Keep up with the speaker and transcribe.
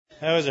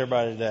How is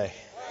everybody today?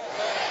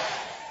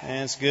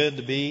 And it's good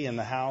to be in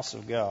the house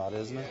of God,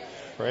 isn't it?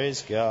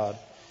 Praise God.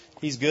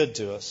 He's good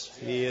to us.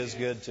 He is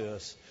good to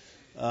us.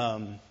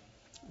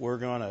 We're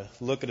going to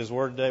look at His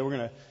Word today. We're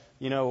going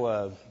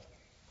to,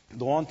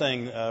 the one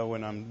thing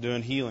when I'm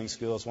doing healing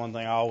school, it's one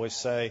thing I always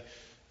say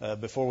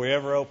before we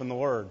ever open the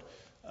Word.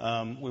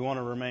 We want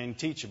to remain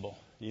teachable.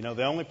 You know,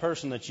 the only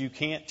person that you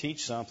can't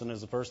teach something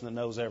is the person that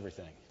knows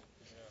everything.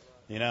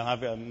 You know,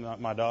 I've got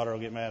my daughter will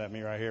get mad at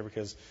me right here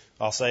because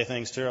I'll say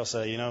things to her. I'll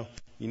say, you know,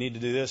 you need to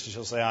do this. And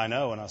she'll say, I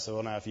know. And I say,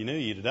 well, now, if you knew,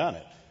 you'd have done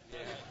it.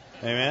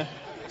 Amen.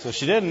 So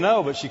she didn't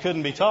know, but she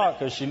couldn't be taught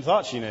because she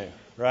thought she knew,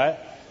 right?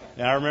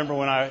 And I remember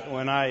when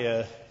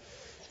I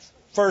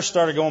first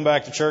started going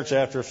back to church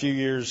after a few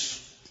years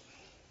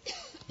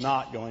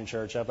not going to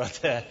church. How about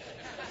that?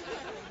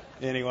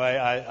 Anyway,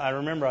 I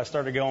remember I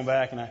started going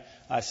back, and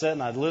I sat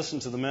and I'd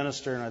listen to the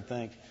minister, and I'd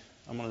think,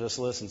 I'm going to just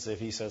listen and see if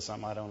he says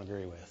something I don't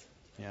agree with.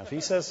 You know, if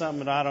he says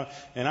something that I don't,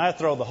 and I'd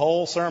throw the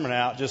whole sermon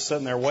out just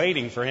sitting there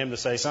waiting for him to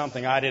say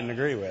something I didn't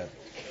agree with.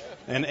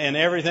 And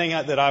everything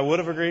that I would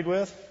have agreed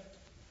with,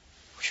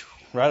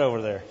 right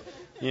over there.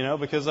 You know,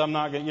 because you're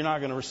not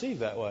going to receive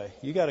that way.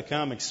 You got to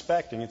come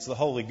expecting. It's the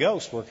Holy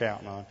Ghost we're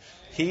counting on.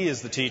 He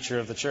is the teacher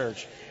of the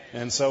church.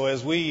 And so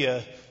as we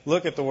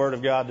look at the Word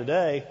of God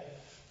today,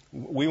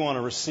 we want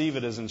to receive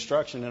it as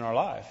instruction in our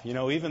life. You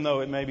know, even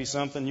though it may be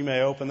something, you may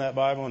open that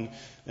Bible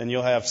and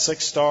you'll have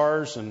 6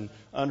 stars and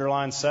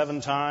underline 7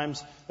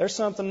 times. There's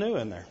something new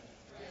in there.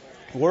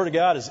 The Word of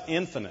God is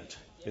infinite.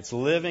 It's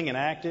living and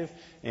active,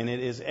 and it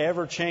is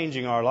ever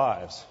changing our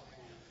lives.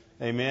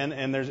 Amen.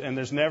 And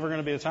there's never going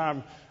to be a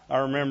time. I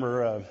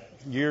remember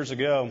years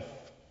ago,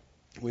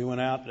 we went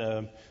out,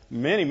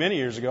 many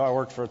years ago, I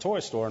worked for a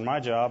toy store, and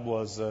my job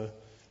was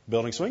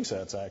building swing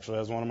sets, actually.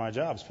 That was one of my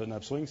jobs, putting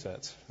up swing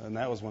sets. And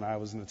that was when I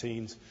was in the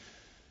teens.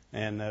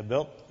 And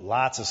built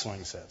lots of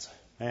swing sets.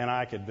 And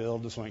I could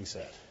build a swing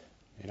set.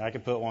 And I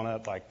could put one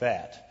up like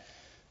that.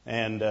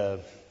 And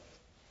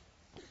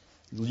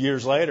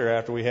years later,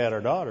 after we had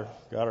got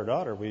our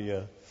daughter, we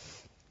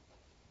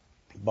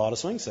bought a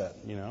swing set,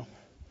 you know.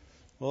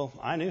 Well,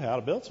 I knew how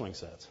to build swing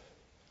sets.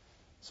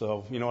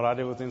 So, you know what I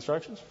did with the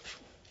instructions?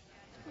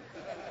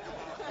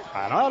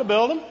 I know how to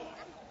build them.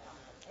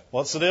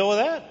 What's the deal with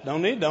that?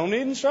 Don't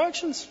need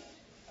instructions.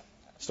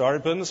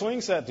 Started putting the swing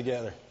set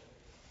together.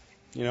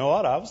 You know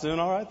what? I was doing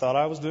all right. Thought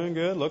I was doing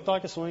good. Looked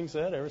like a swing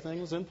set.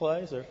 Everything was in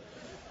place.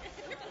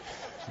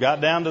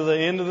 Got down to the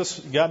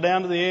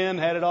end,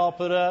 had it all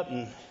put up,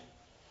 and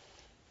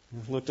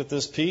looked at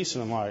this piece,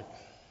 and I'm like,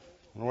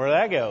 I wonder where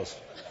that goes.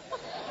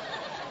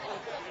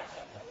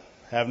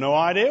 Have no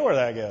idea where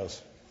that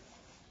goes.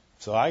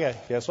 So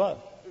guess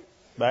what?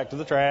 Back to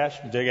the trash,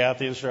 dig out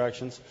the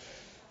instructions,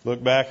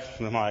 look back,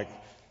 and I'm like,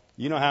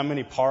 you know how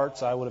many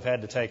parts I would have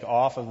had to take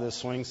off of this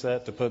swing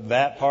set to put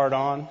that part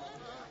on?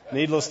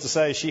 Needless to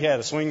say, she had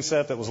a swing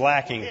set that was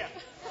lacking.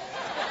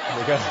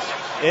 Because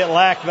it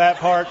lacked that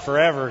part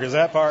forever because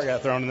that part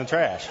got thrown in the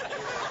trash.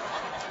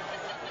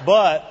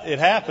 But it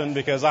happened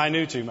because I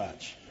knew too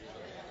much.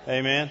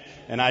 Amen.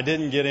 And I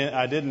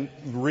didn't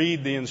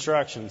read the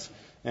instructions.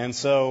 And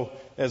so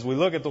as we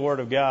look at the Word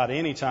of God,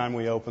 anytime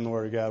we open the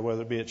Word of God,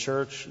 whether it be at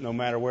church, no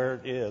matter where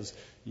it is,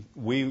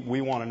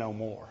 we want to know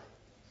more.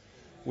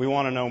 We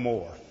want to know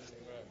more.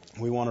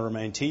 We want to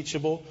remain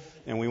teachable,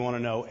 and we want to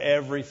know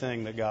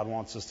everything that God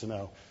wants us to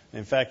know.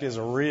 In fact, there's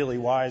a really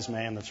wise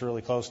man that's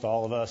really close to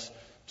all of us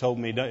told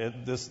me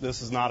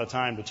this is not a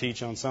time to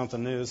teach on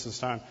something new. This is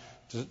time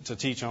to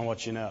teach on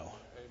what you know.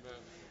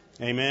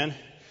 Amen.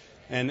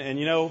 And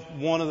you know,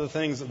 one of the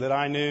things that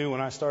I knew when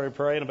I started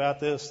praying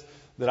about this,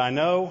 that I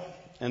know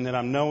and that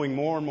I'm knowing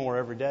more and more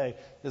every day,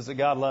 is that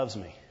God loves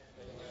me.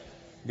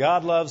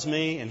 God loves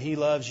me, and He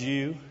loves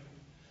you,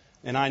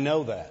 and I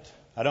know that.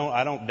 I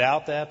don't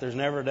doubt that. There's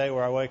never a day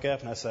where I wake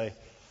up and I say, I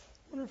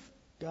wonder if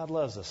God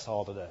loves us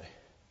all today.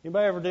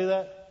 Anybody ever do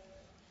that?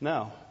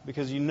 No,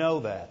 because you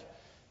know that.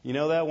 You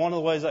know that one of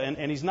the ways,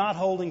 and He's not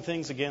holding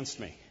things against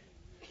me.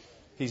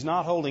 He's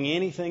not holding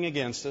anything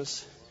against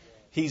us.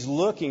 He's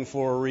looking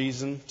for a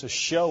reason to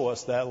show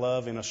us that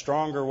love in a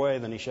stronger way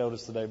than He showed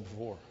us the day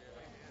before.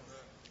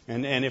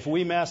 And if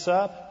we mess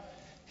up,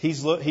 He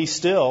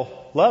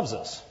still loves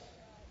us.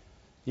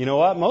 You know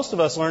what? Most of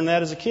us learned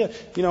that as a kid.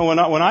 You know,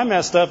 when I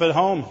messed up at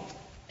home,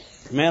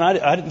 man,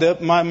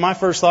 my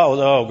first thought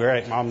was, oh,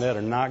 great, Mom and Dad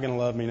are not going to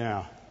love me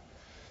now.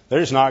 They're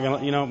just not going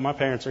to, you know, my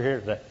parents are here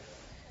today.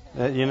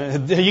 You know,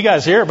 you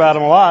guys hear about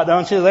them a lot,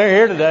 don't you? They're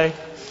here today.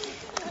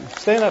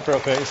 Stand up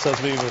real quick. It's supposed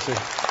to be with you.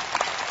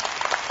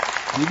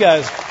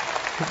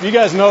 You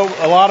guys know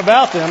a lot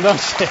about them, don't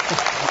you?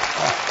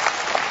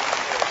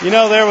 You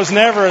know, there was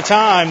never a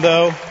time,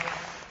 though,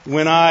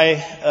 when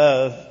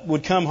I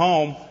would come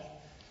home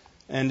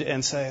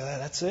and say,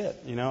 that's it.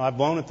 You know, I've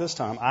blown it this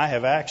time. I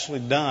have actually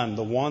done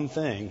the one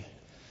thing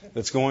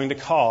that's going to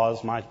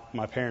cause my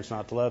parents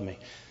not to love me.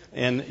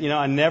 And, you know,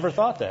 I never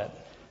thought that.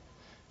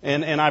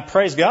 And I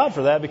praise God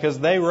for that because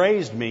they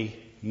raised me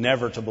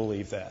never to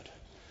believe that.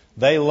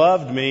 They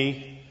loved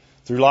me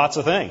through lots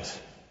of things.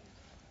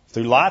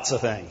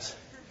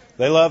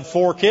 They loved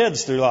 4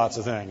 kids through lots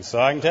of things.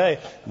 So I can tell you,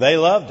 they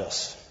loved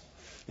us.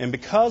 And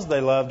because they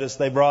loved us,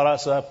 they brought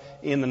us up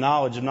in the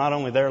knowledge of not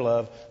only their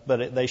love,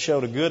 but they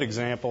showed a good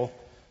example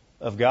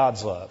of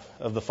God's love,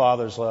 of the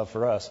Father's love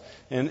for us.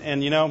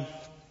 And you know,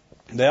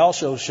 they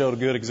also showed a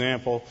good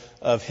example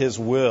of His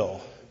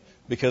will,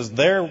 because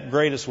their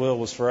greatest will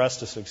was for us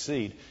to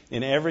succeed.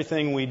 In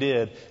everything we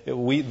did,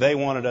 they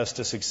wanted us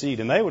to succeed.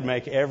 And they would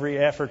make every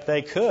effort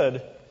they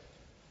could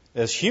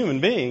as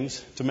human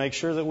beings to make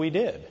sure that we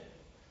did.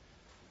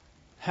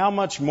 How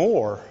much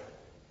more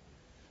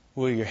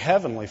will your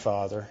Heavenly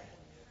Father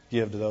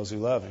give to those who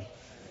love Him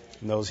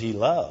and those He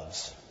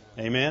loves?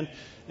 Amen?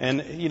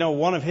 And, you know,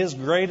 one of His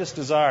greatest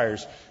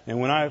desires, and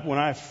when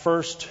I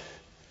first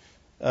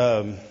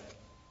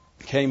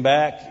came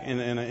back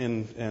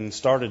and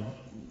started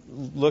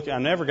looking, I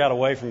never got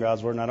away from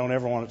God's Word, and I don't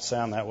ever want it to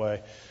sound that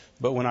way,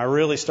 but when I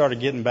really started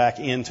getting back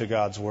into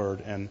God's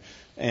Word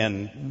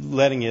and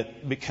letting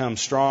it become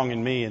strong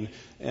in me,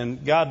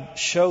 and God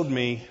showed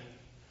me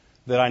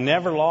that I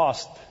never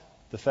lost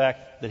the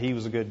fact that He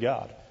was a good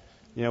God.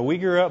 You know, we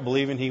grew up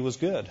believing He was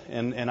good,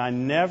 and I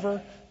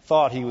never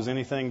thought He was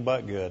anything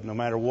but good. No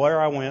matter where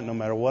I went, no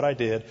matter what I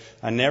did,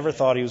 I never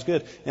thought He was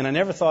good. And I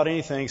never thought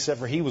anything except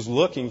for He was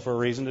looking for a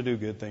reason to do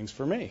good things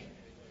for me.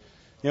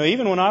 You know,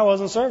 even when I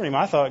wasn't serving Him,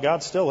 I thought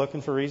God's still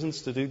looking for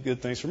reasons to do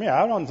good things for me.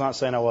 I'm not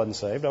saying I wasn't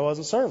saved. I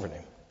wasn't serving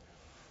Him.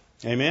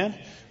 Amen?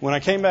 When I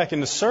came back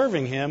into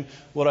serving Him,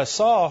 what I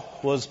saw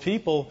was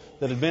people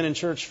that had been in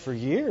church for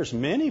years,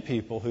 many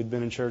people who'd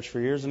been in church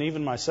for years, and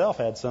even myself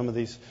had some of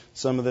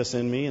this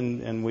in me,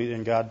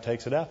 and God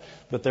takes it out.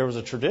 But there was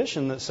a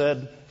tradition that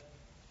said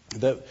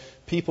that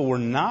people were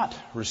not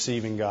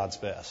receiving God's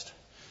best.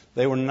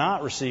 They were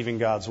not receiving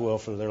God's will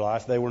for their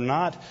life. They were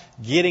not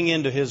getting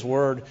into His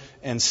Word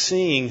and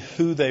seeing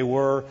who they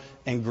were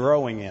and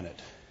growing in it.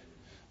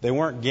 They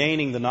weren't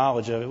gaining the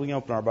knowledge of it. We can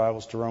open our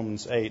Bibles to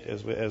Romans 8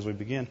 as we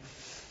begin.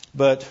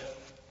 But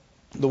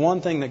the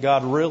one thing that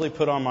God really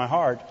put on my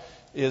heart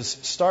is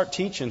start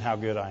teaching how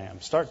good I am.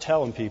 Start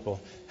telling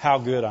people how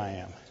good I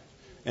am.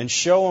 And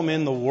show them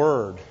in the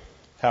Word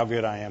how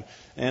good I am.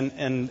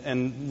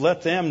 And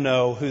let them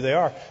know who they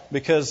are.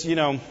 Because, you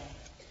know,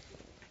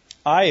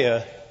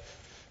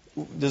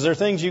 is there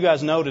things you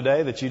guys know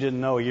today that you didn't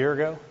know a year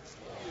ago?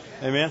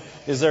 Amen?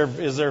 Is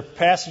there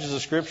passages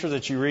of Scripture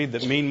that you read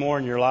that mean more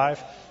in your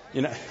life?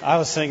 You know, I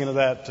was thinking of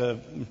that,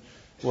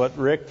 what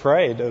Rick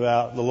prayed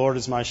about, the Lord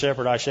is my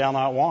shepherd, I shall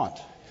not want.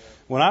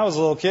 When I was a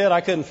little kid,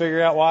 I couldn't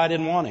figure out why I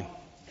didn't want Him.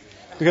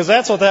 Because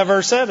that's what that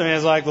verse said to me.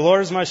 It's like, the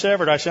Lord is my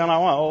shepherd, I shall not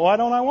want. Well, why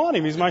don't I want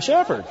Him? He's my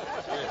shepherd.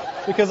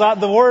 Because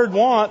the word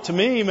want to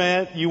me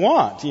meant you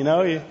want, you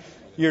know,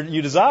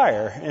 you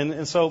desire.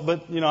 And so,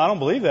 but, you know, I don't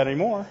believe that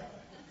anymore.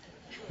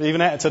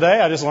 Even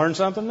today, I just learned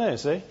something new,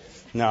 see?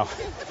 No.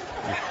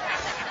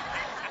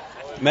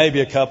 Maybe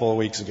a couple of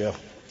weeks ago.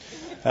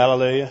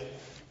 Hallelujah.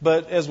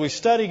 But as we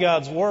study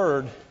God's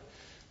Word,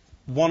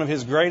 one of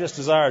His greatest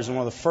desires, and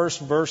one of the first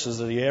verses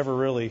that He ever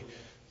really,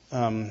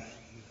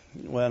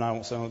 well, I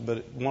won't say,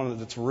 but one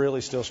that's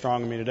really still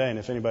strong in me today, and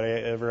if anybody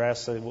ever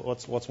asks, say,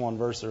 what's one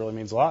verse that really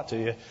means a lot to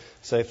you,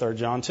 say 3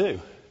 John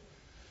 2.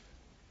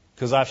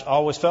 Because I've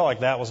always felt like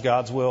that was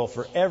God's will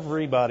for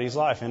everybody's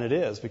life, and it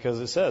is, because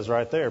it says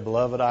right there,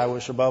 Beloved, I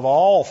wish above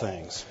all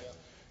things.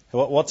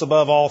 What's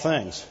above all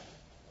things?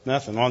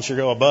 Nothing. Once you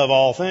go above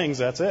all things,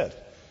 that's it.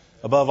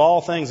 Above all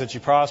things that you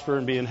prosper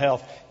and be in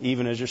health,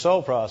 even as your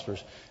soul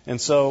prospers.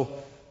 And so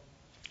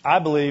I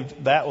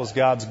believed that was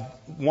God's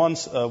one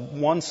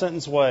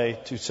sentence way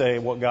to say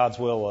what God's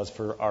will was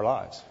for our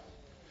lives.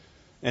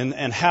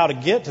 And how to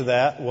get to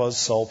that was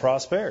soul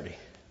prosperity.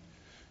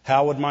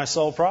 How would my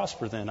soul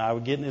prosper then? I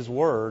would get in His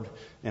Word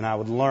and I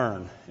would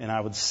learn and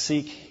I would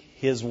seek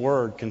His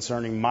Word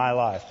concerning my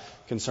life,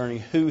 concerning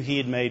who He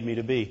had made me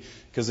to be.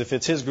 Because if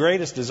it's His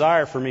greatest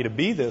desire for me to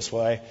be this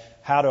way,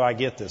 how do I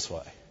get this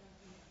way?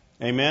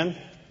 Amen?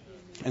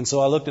 And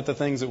so I looked at the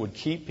things that would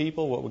keep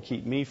people, what would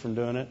keep me from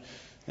doing it.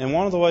 And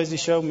one of the ways He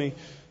showed me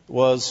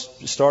was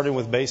starting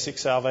with basic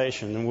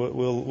salvation. And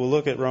we'll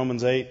look at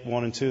Romans 8,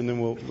 1 and 2, and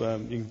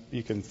then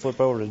you can flip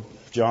over to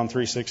John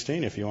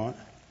 3:16 if you want.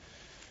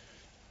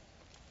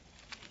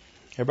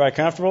 Everybody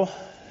comfortable?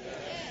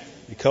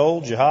 You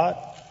cold? You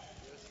hot?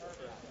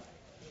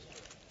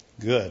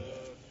 Good.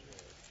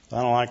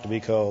 I don't like to be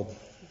cold.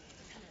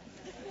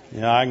 You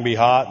know, I can be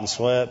hot and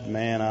sweat.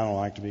 Man, I don't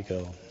like to be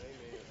cold.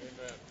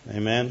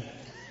 Amen.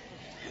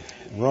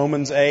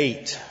 Romans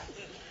 8.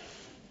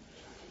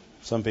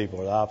 Some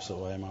people are the opposite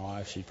way. My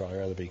wife, she'd probably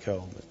rather be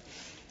cold. But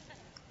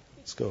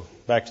let's go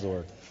back to the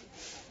Word.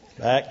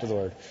 Back to the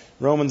Word.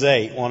 Romans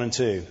 8, 1 and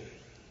 2.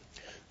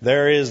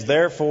 There is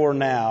therefore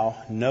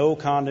now no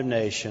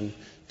condemnation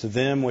to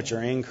them which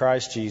are in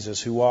Christ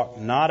Jesus, who walk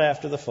not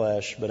after the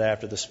flesh, but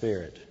after the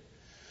Spirit.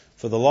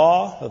 For the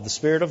law of the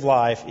Spirit of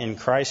life in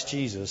Christ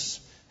Jesus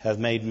hath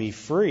made me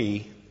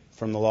free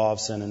from the law of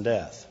sin and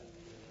death.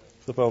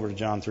 Flip over to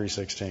John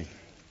 3:16.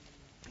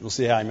 We'll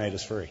see how He made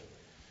us free.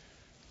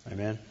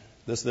 Amen.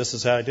 This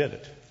is how He did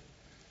it.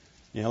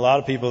 You know, a lot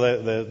of people,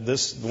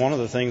 one of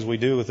the things we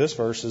do with this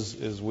verse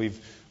is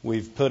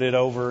we've put it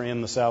over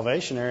in the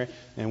salvation area,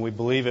 and we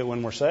believe it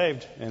when we're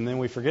saved, and then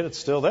we forget it's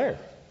still there.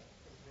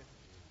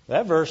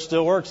 That verse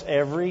still works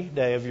every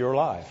day of your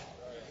life.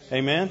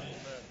 Amen?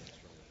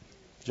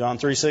 John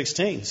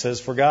 3:16 says,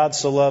 "For God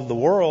so loved the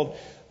world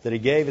that He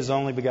gave His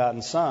only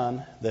begotten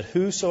Son, that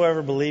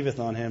whosoever believeth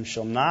on Him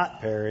shall not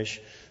perish,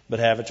 but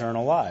have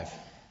eternal life."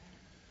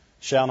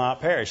 Shall not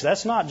perish.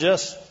 That's not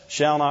just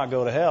shall not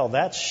go to hell.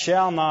 That's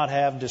shall not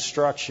have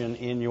destruction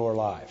in your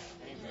life.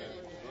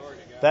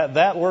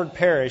 That word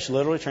perish,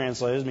 literally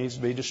translated, means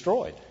to be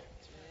destroyed.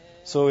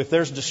 So if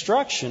there's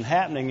destruction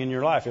happening in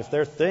your life, if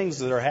there are things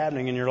that are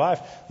happening in your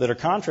life that are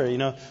contrary,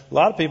 a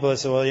lot of people that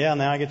say, well, yeah,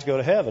 now I get to go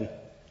to heaven.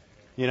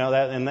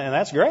 And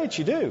that's great,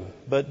 you do.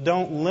 But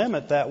don't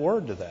limit that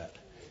word to that.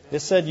 It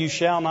said you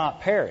shall not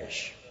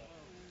perish.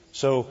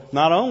 So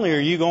not only are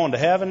you going to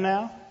heaven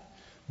now,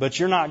 but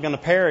you're not going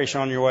to perish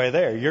on your way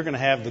there. You're going to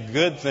have the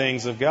good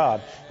things of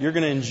God. You're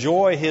going to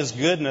enjoy His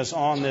goodness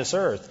on this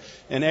earth.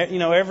 And,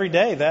 every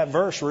day that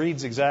verse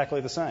reads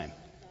exactly the same.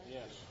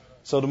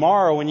 So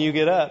tomorrow when you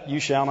get up, you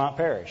shall not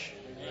perish.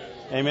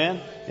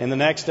 Amen? And the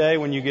next day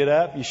when you get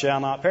up, you shall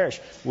not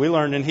perish. We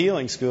learned in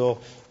healing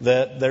school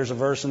that there's a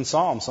verse in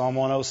Psalm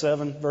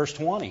 107, verse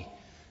 20.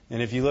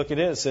 And if you look at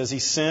it, it says He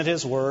sent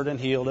His word and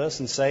healed us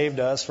and saved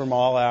us from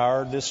all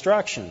our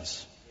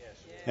destructions.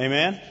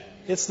 Amen?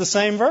 It's the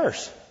same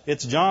verse.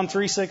 It's John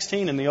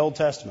 3:16 in the Old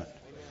Testament.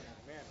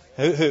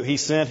 He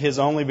sent His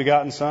only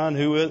begotten Son.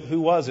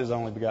 Who was His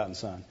only begotten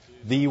Son?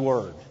 The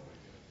Word.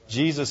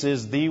 Jesus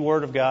is the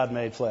Word of God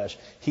made flesh.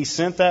 He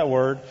sent that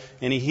Word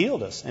and He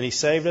healed us and He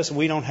saved us.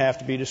 We don't have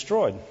to be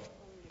destroyed.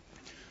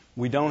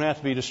 We don't have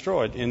to be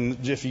destroyed.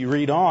 And if you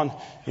read on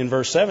in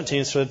verse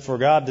 17, it said, "For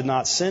God did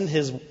not send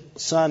His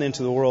Son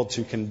into the world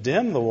to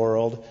condemn the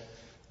world,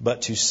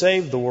 but to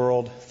save the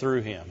world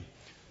through Him.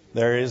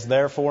 There is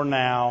therefore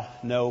now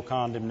no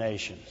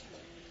condemnation."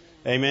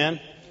 Amen?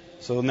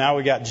 So now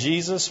we got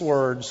Jesus'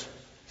 words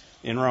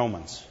in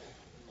Romans.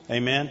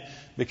 Amen?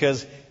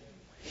 Because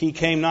He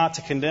came not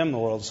to condemn the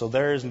world, so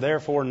there is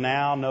therefore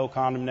now no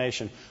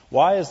condemnation.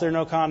 Why is there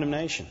no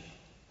condemnation?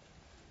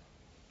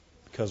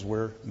 Because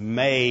we're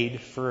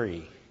made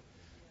free.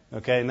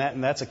 Okay,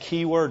 and that's a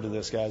key word to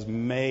this, guys,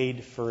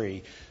 made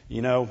free.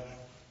 Get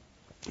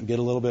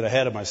a little bit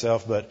ahead of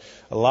myself, but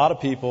a lot of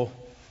people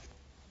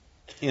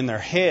in their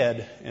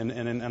head, and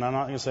I'm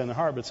not going to say in their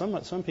heart, but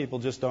some people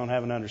just don't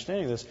have an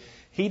understanding of this.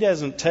 He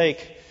doesn't take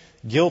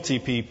guilty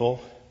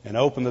people and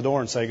open the door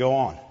and say, "Go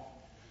on."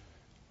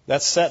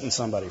 That's setting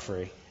somebody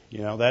free.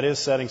 That is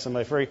setting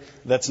somebody free.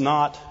 That's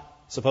not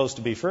supposed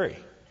to be free.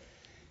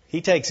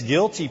 He takes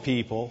guilty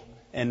people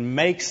and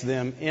makes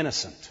them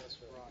innocent.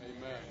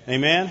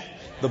 Amen?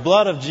 The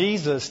blood of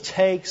Jesus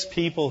takes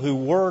people who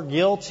were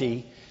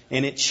guilty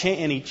and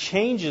He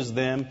changes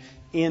them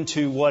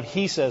into what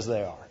He says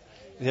they are.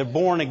 They're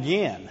born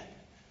again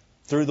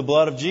through the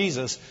blood of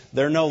Jesus.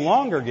 They're no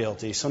longer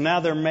guilty, so now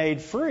they're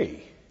made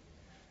free.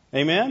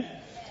 Amen?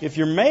 If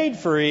you're made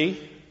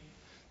free,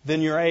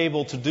 then you're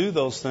able to do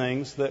those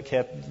things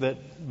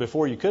that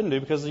before you couldn't do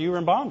because you were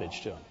in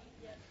bondage to them.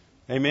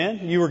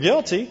 Amen? You were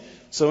guilty,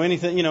 so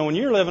anything, when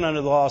you're living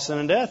under the law of sin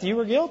and death, you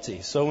were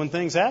guilty. So when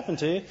things happen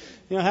to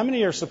you, how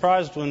many are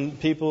surprised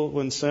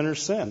when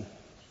sinners sin?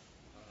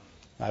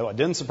 It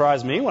didn't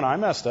surprise me when I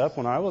messed up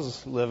when I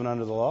was living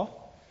under the law.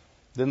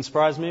 Didn't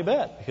surprise me a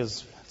bit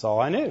because that's all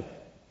I knew.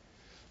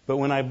 But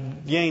when I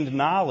gained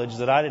knowledge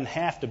that I didn't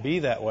have to be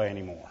that way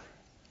anymore,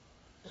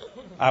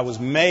 I was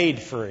made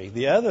free.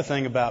 The other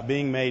thing about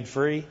being made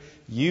free,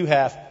 you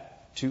have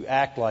to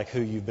act like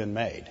who you've been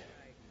made.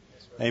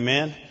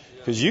 Amen?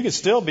 Because you could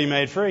still be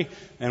made free.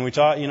 And we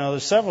taught,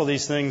 there's several of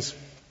these things.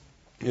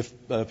 If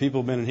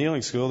people have been in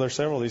healing school, there's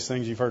several of these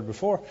things you've heard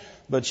before.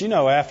 But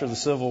after the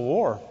Civil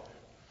War,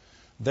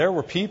 there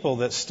were people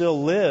that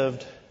still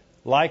lived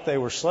like they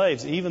were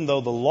slaves, even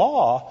though the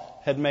law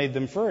had made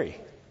them free.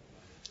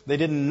 They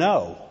didn't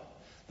know.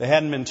 They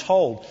hadn't been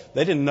told.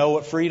 They didn't know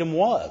what freedom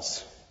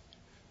was.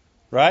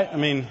 Right?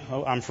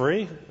 I'm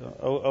free?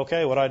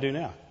 Okay, what do I do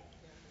now?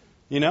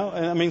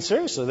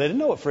 Seriously, they didn't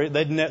know what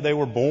freedom. They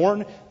were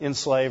born in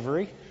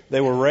slavery.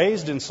 They were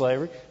raised in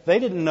slavery. They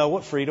didn't know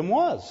what freedom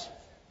was.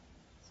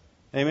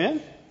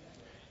 Amen?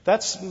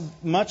 That's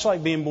much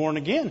like being born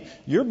again.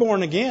 You're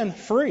born again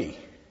free.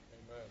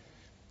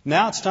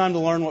 Now it's time to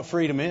learn what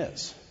freedom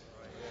is.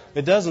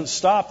 It doesn't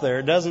stop there.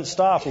 It doesn't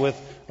stop with,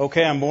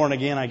 okay, I'm born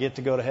again, I get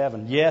to go to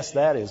heaven. Yes,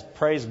 that is,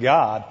 praise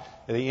God,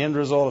 the end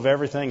result of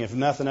everything. If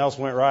nothing else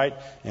went right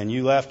and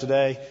you left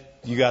today,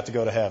 you got to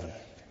go to heaven.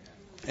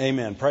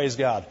 Amen. Praise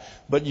God.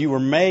 But you were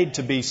made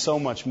to be so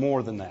much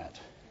more than that.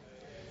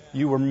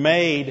 You were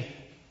made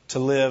to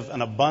live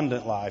an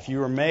abundant life. You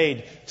were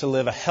made to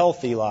live a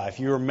healthy life.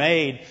 You were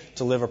made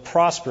to live a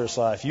prosperous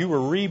life. You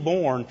were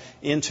reborn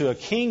into a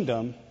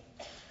kingdom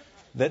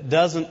that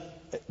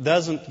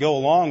doesn't go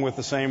along with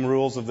the same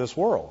rules of this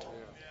world.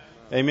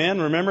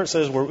 Amen? Remember it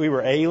says we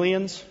were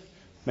aliens,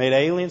 made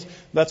aliens.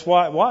 That's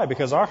why. Why?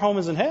 Because our home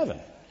is in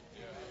heaven.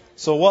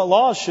 So what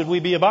laws should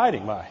we be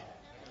abiding by?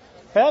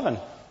 Heaven.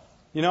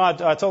 You know,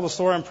 I told the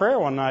story in prayer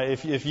one night.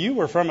 If you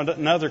were from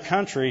another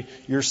country,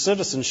 your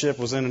citizenship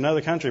was in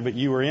another country, but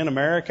you were in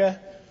America,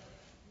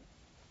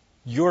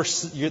 you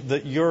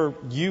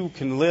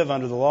can live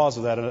under the laws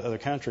of that other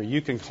country.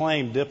 You can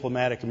claim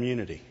diplomatic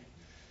immunity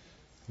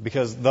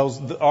because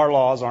our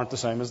laws aren't the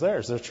same as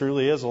theirs. There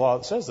truly is a law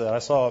that says that. I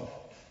saw it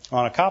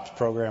on a cops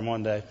program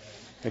one day.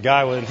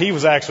 He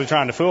was actually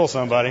trying to fool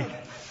somebody.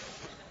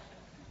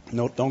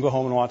 No, don't go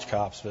home and watch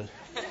Cops, but.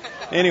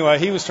 Anyway,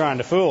 he was trying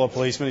to fool a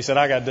policeman. He said,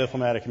 I got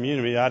diplomatic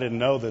immunity. I didn't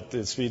know that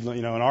the speed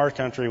limit, in our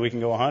country we can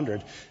go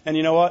 100. And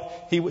you know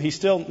what? He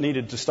still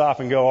needed to stop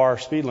and go our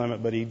speed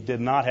limit, but he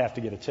did not have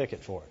to get a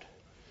ticket for it.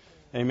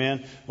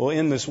 Amen? Well,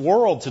 in this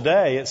world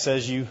today, it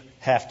says you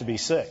have to be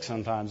sick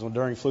sometimes.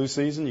 During flu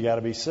season, you got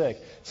to be sick.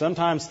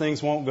 Sometimes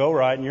things won't go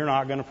right and you're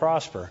not going to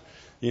prosper.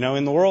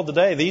 In the world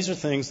today, these are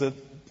things that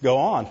go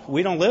on.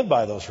 We don't live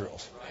by those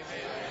rules.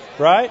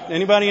 Right?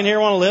 Anybody in here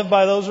want to live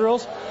by those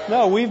rules?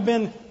 No, we've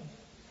been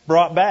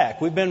brought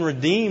back. We've been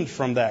redeemed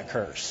from that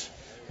curse.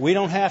 We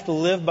don't have to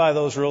live by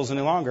those rules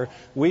any longer.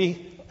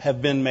 We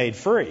have been made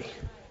free.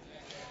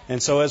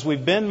 And so as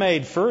we've been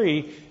made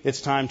free, it's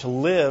time to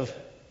live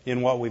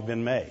in what we've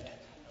been made.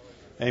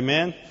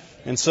 Amen?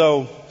 And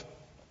so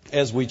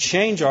as we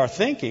change our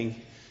thinking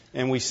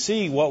and we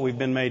see what we've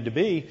been made to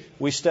be,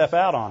 we step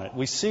out on it.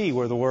 We see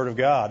where the Word of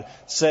God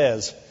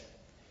says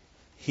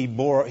He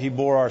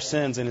bore our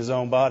sins in His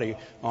own body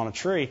on a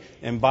tree,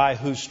 and by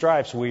whose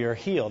stripes we are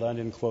healed. I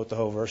didn't quote the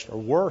whole verse, or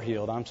were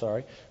healed, I'm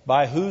sorry.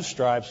 By whose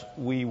stripes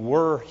we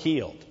were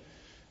healed.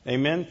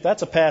 Amen?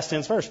 That's a past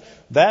tense verse.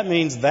 That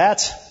means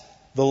that's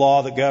the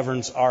law that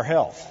governs our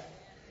health.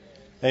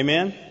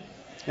 Amen?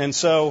 And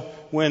so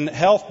when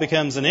health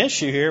becomes an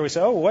issue here, we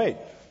say, oh, wait,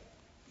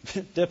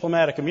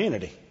 diplomatic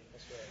immunity.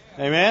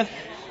 Amen?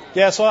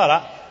 Guess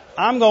what?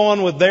 I'm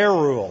going with their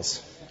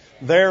rules.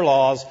 Their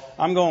laws.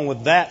 I'm going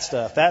with that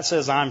stuff. That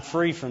says I'm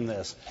free from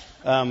this.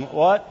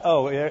 What?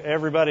 Oh,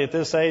 everybody at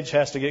this age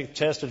has to get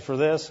tested for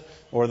this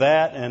or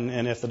that,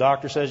 and if the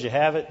doctor says you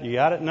have it, you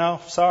got it? No,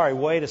 sorry,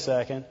 wait a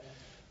second.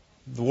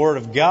 The Word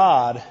of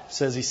God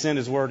says He sent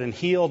His Word and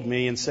healed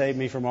me and saved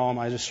me from all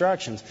my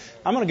destructions.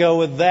 I'm going to go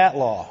with that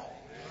law.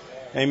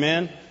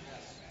 Amen?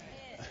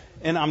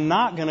 And I'm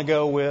not going to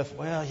go with,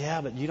 well,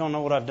 yeah, but you don't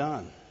know what I've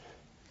done.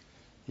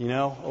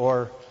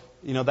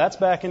 That's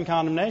back in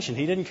condemnation.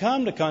 He didn't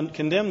come to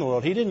condemn the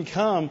world. He didn't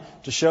come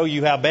to show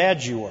you how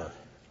bad you were.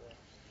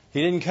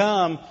 He didn't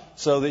come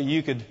so that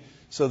you could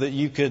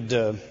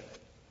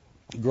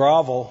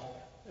grovel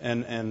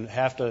and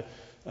have to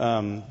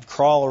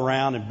crawl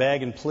around and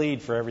beg and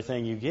plead for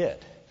everything you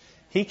get.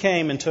 He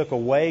came and took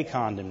away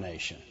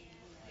condemnation.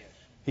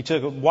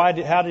 How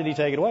did He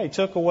take it away? He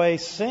took away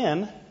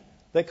sin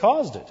that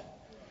caused it.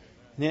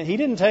 He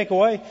didn't take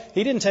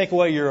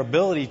away your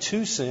ability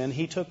to sin.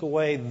 He took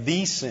away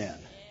the sin.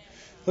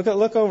 Look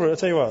over. I'll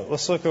tell you what.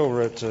 Let's look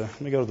over at.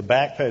 Let me go to the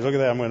back page. Look at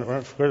that.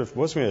 What's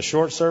going to be a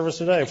short service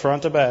today,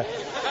 front to back?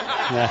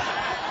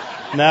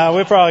 No,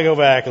 we'll probably go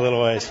back a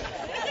little ways.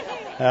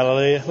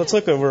 Hallelujah. Let's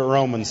look over at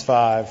Romans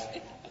 5.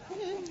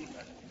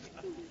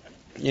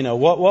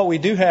 What we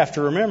do have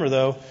to remember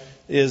though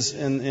is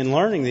in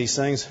learning these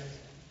things.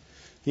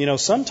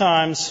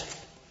 Sometimes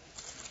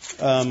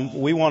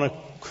we want to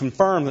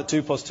confirm that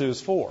 2 plus 2 is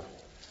 4.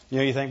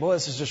 You think, well,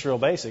 this is just real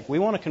basic. We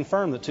want to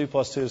confirm that 2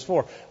 plus 2 is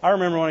 4. I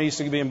remember when I used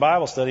to be in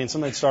Bible study and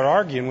somebody would start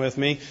arguing with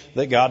me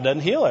that God doesn't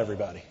heal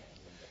everybody.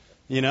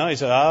 He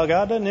said, oh,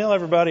 God doesn't heal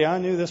everybody. I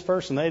knew this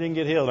person, they didn't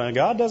get healed. And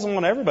God doesn't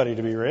want everybody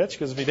to be rich,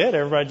 because if He did,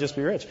 everybody would just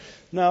be rich.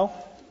 No,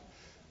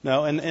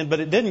 but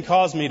it didn't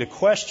cause me to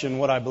question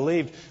what I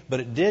believed, but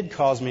it did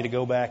cause me to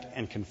go back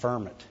and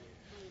confirm it.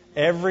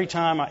 Every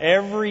time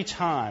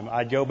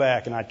I'd go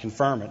back and I'd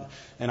confirm it,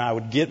 and I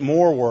would get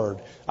more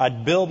word.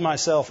 I'd build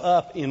myself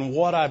up in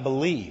what I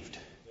believed.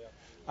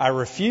 I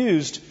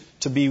refused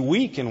to be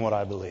weak in what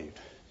I believed.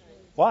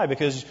 Why?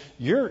 Because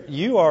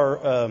you are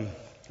a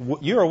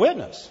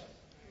witness.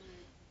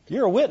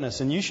 You're a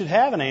witness, and you should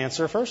have an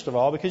answer first of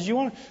all, because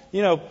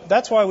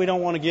that's why we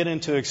don't want to get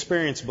into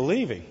experience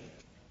believing.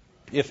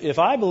 If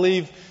I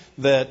believe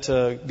that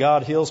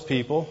God heals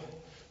people,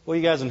 well,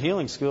 you guys in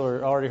healing school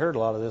already heard a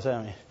lot of this,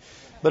 haven't you?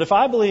 But if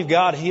I believe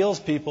God heals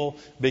people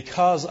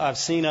because I've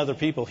seen other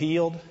people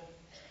healed,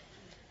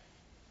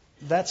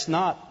 that's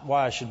not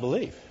why I should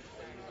believe.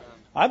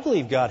 I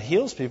believe God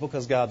heals people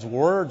because God's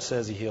Word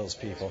says He heals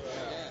people.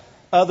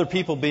 Other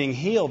people being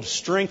healed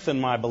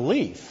strengthen my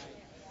belief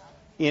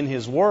in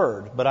His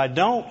Word, but I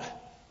don't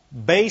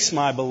base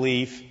my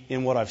belief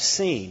in what I've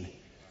seen.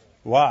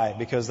 Why?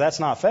 Because that's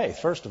not faith,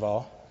 first of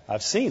all.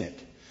 I've seen it.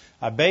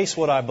 I base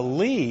what I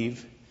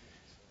believe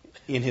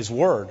in His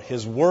Word.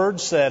 His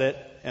Word said it,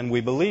 and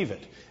we believe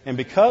it. And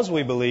because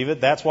we believe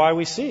it, that's why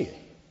we see it.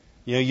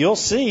 You'll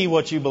see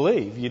what you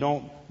believe. You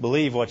don't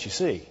believe what you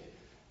see.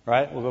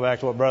 Right? We'll go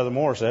back to what Brother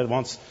Moore said.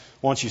 Once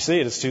you see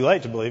it, it's too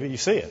late to believe it. You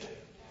see it.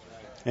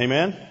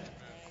 Amen?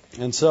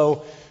 And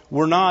so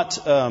we're not,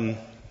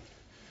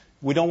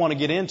 we don't want to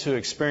get into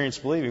experience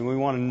believing. We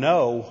want to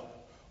know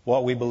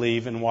what we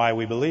believe and why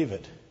we believe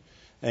it.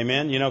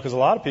 Amen? Because a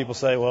lot of people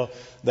say, well,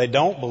 they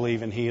don't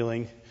believe in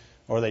healing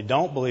or they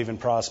don't believe in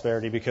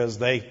prosperity because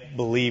they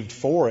believed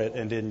for it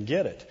and didn't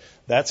get it.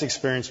 That's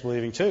experience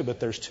believing too, but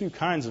there's two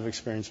kinds of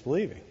experience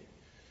believing.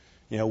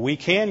 We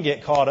can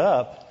get caught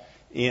up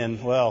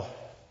in, well,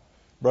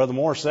 Brother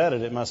Moore said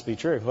it must be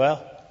true.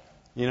 Well,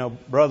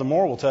 Brother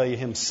Moore will tell you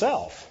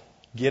himself,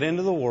 get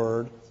into the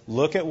Word,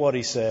 look at what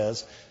he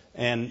says,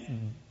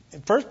 and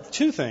first,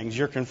 two things.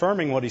 You're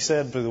confirming what he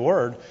said through the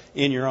Word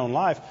in your own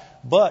life,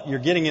 but you're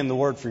getting in the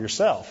Word for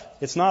yourself.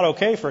 It's not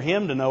okay for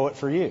him to know it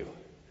for you.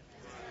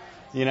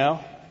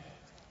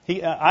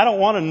 I don't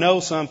want to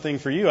know something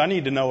for you. I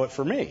need to know it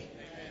for me.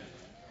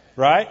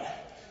 Right?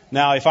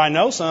 Now, if I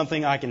know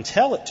something, I can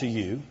tell it to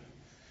you,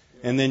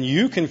 and then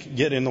you can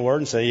get in the Word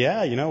and say,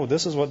 yeah,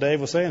 this is what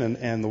Dave was saying,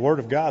 and the Word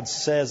of God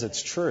says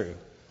it's true.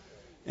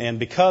 And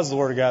because the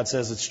Word of God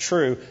says it's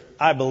true,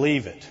 I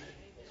believe it.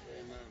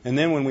 And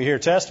then when we hear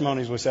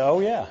testimonies, we say, oh,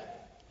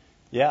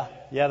 yeah,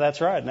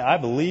 that's right. Now, I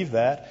believe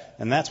that,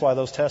 and that's why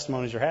those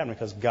testimonies are happening,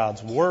 because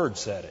God's Word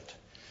said it.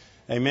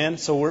 Amen?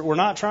 So we're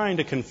not trying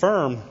to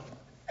confirm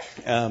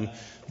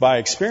by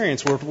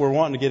experience. We're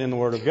wanting to get in the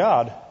Word of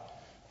God.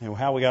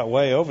 How we got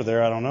way over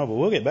there, I don't know, but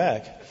we'll get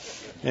back.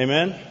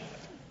 Amen?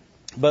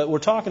 But we're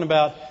talking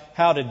about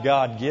how did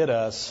God get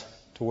us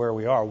to where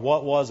we are.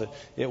 What was it?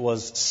 It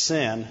was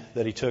sin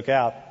that He took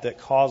out that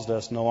caused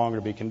us no longer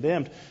to be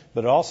condemned.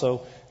 But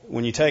also,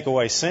 when you take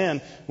away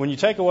sin, when you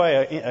take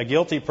away a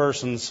guilty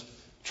person's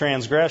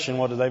transgression,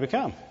 what do they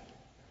become?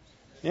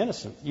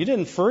 Innocent. You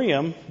didn't free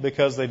them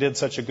because they did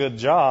such a good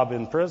job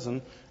in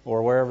prison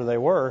or wherever they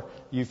were.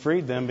 You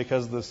freed them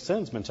because the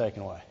sin's been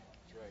taken away.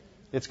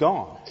 It's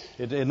gone.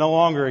 It no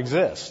longer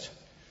exists.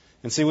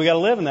 And see, we got to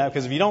live in that,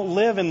 because if you don't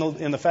live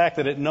in the fact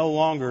that it no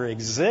longer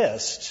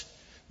exists,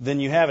 then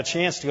you have a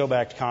chance to go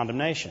back to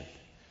condemnation.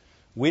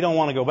 We don't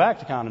want to go back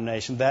to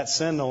condemnation. That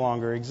sin no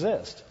longer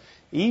exists.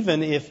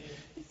 Even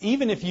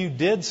if you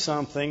did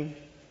something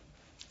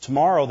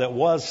tomorrow that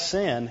was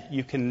sin,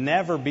 you can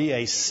never be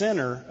a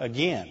sinner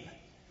again.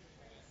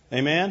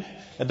 Amen?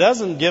 It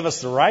doesn't give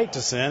us the right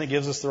to sin. It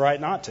gives us the right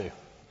not to.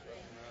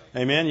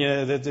 Amen?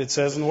 It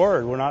says in the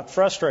Word, we're not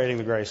frustrating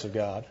the grace of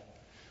God.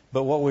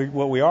 But what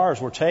we are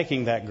is we're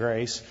taking that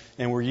grace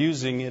and we're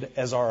using it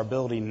as our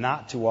ability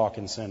not to walk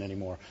in sin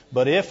anymore.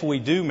 But if we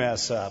do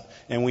mess up,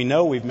 and we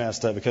know we've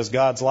messed up because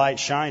God's light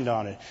shined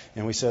on it,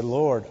 and we said,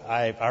 Lord,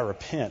 I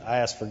repent, I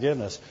ask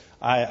forgiveness,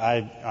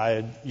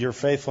 you're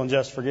faithful and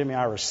just, forgive me,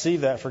 I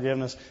receive that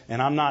forgiveness,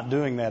 and I'm not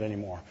doing that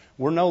anymore.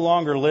 We're no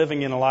longer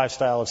living in a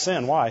lifestyle of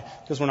sin. Why?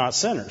 Because we're not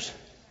sinners.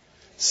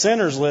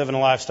 Sinners live in a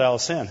lifestyle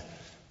of sin.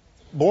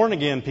 Born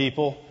again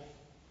people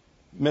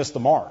miss the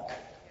mark.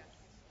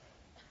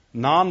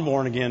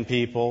 Non-born again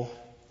people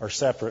are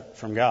separate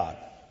from God.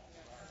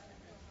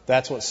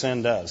 That's what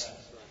sin does.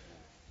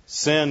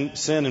 Sin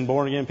in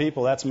born again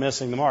people, that's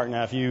missing the mark.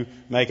 Now, if you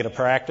make it a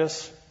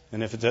practice,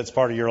 and if that's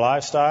part of your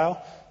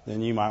lifestyle,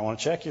 then you might want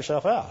to check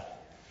yourself out.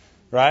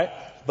 Right?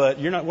 But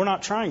we're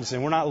not trying to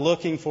sin. We're not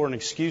looking for an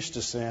excuse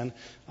to sin.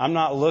 I'm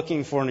not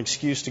looking for an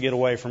excuse to get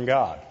away from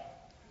God.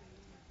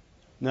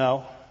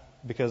 No.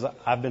 Because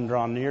I've been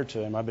drawn near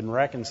to Him. I've been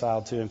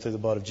reconciled to Him through the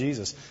blood of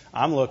Jesus.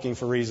 I'm looking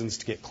for reasons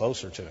to get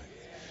closer to Him.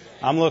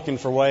 I'm looking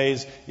for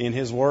ways in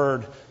His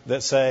Word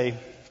that say,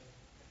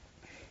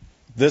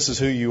 this is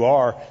who you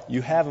are.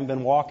 You haven't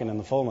been walking in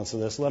the fullness of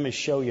this. Let me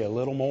show you a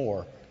little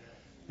more.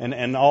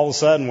 And all of a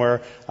sudden,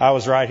 where I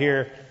was right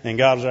here and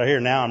God was right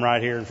here, now I'm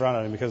right here in front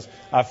of Him because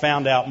I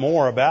found out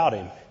more about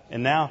Him.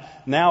 And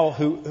now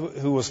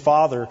who was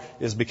Father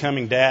is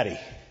becoming Daddy.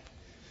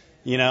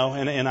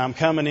 And I'm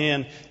coming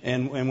in,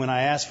 and when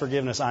I ask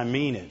forgiveness, I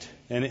mean it.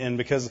 And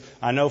because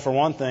I know for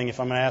one thing, if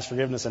I'm going to ask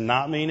forgiveness and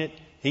not mean it,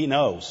 He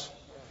knows.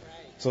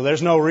 So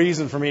there's no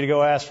reason for me to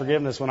go ask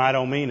forgiveness when I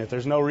don't mean it.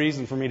 There's no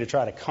reason for me to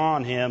try to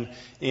con Him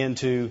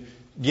into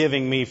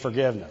giving me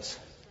forgiveness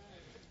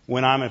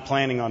when I'm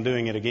planning on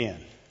doing it again.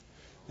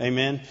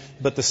 Amen?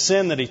 But the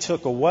sin that He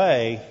took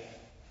away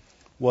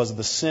was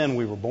the sin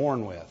we were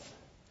born with.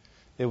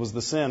 It was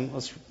the sin.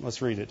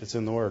 Let's read it. It's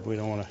in the Word. We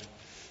don't want to.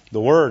 The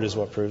Word is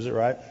what proves it,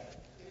 right?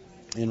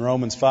 In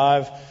Romans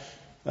 5,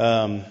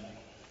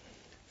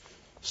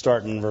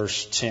 starting in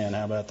verse 10.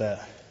 How about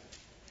that?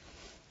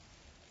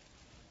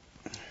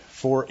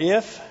 For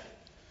if,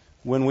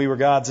 when we were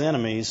God's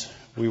enemies,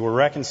 we were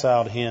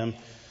reconciled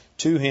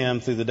to Him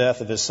through the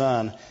death of His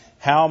Son,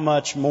 how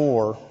much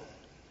more,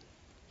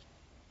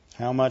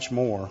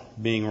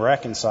 being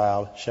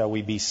reconciled, shall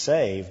we be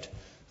saved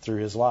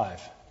through His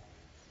life?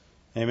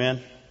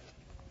 Amen?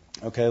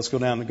 Okay, let's go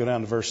down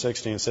to verse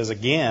 16. It says,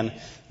 again,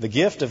 the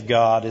gift of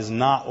God is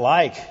not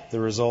like the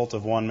result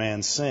of one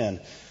man's sin.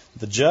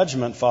 The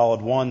judgment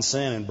followed one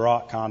sin and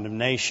brought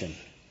condemnation.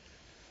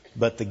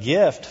 But the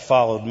gift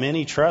followed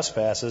many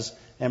trespasses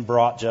and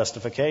brought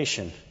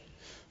justification.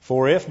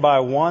 For if by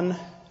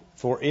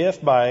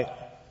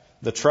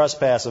the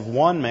trespass of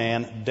one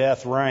man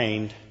death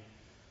reigned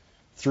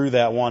through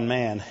that one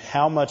man,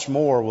 how much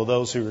more will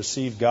those who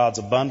receive God's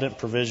abundant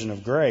provision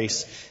of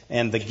grace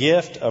and the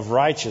gift of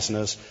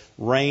righteousness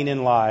reign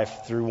in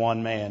life through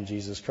one man,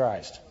 Jesus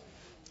Christ?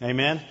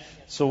 Amen?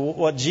 So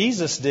what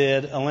Jesus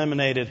did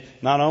eliminated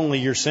not only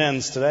your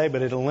sins today,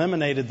 but it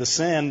eliminated the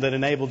sin that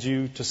enabled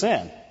you to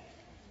sin.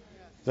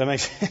 Does that make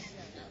sense?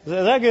 Is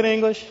that good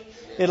English?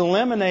 It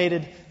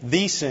eliminated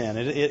the sin.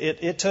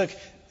 It took...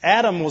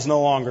 Adam was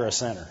no longer a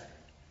sinner.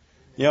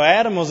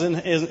 Adam was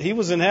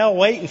in hell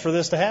waiting for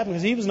this to happen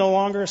because he was no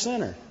longer a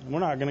sinner. We're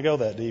not going to go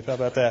that deep. How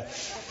about that?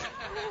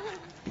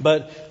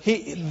 But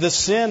the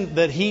sin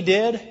that he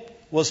did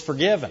was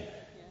forgiven.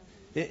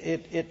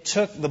 It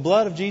took, the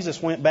blood of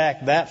Jesus went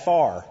back that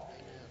far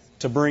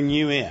to bring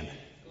you in.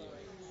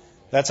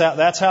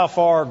 That's how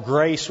far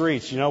grace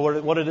reached.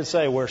 What did it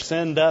say? Where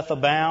sin doth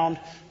abound,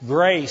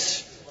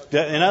 grace.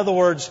 In other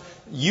words,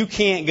 you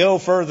can't go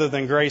further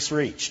than grace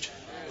reached.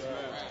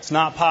 It's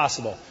not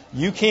possible.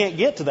 You can't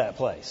get to that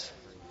place.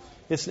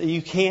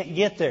 You can't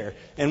get there.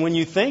 And when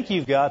you think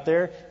you've got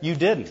there, you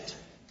didn't.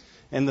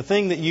 And the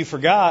thing that you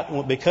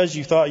forgot, because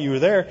you thought you were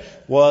there,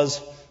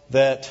 was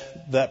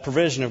that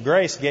provision of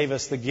grace gave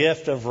us the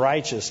gift of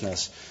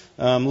righteousness.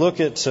 Look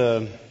at...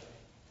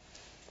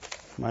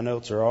 my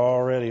notes are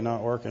already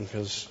not working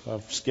because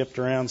I've skipped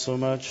around so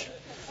much.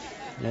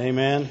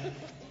 Amen.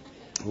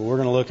 Well, we're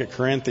going to look at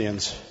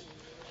Corinthians.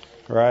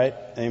 Right?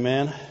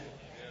 Amen.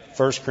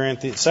 2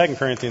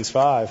 Corinthians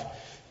 5.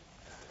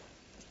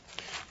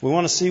 We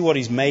want to see what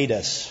He's made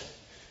us.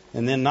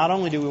 And then not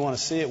only do we want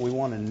to see it, we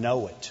want to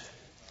know it.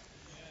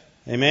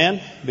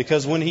 Amen?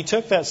 Because when He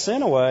took that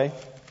sin away,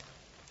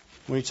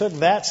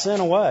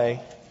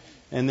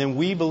 and then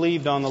we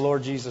believed on the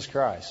Lord Jesus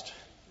Christ,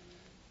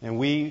 and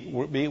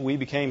we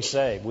became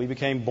saved, we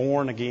became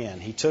born again.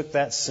 He took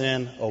that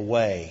sin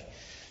away.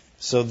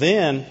 So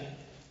then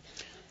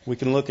we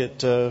can look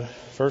at 1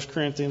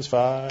 Corinthians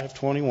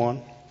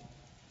 5:21.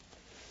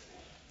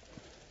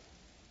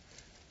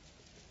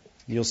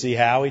 You'll see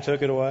how He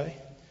took it away.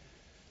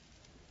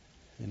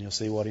 And you'll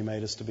see what He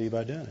made us to be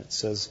by doing it. It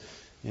says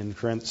in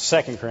 2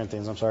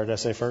 Corinthians, did I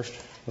say first?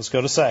 Let's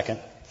go to 2.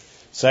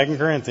 2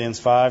 Corinthians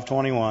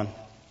 5:21.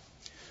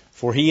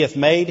 For He hath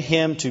made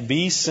Him to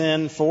be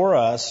sin for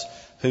us,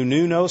 who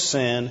knew no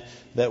sin,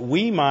 that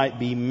we might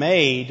be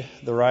made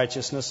the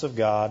righteousness of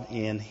God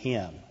in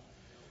Him.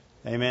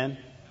 Amen?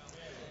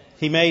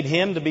 He made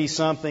Him to be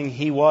something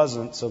He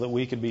wasn't so that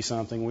we could be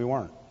something we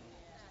weren't.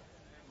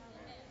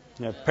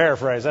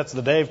 Paraphrase. That's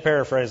the Dave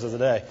paraphrase of the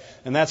day.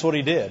 And that's what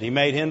He did. He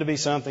made Him to be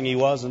something He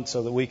wasn't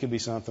so that we could be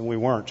something we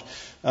weren't.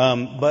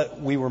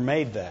 But we were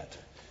made that.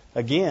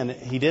 Again,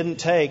 He didn't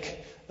take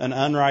an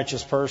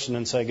unrighteous person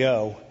and say,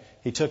 go.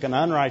 He took an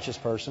unrighteous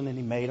person and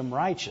He made him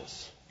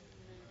righteous.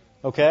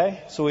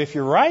 Okay? So if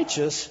you're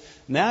righteous,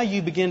 now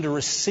you begin to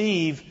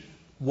receive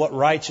what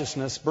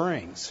righteousness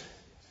brings.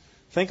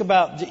 Think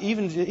about,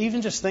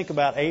 even just think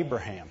about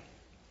Abraham.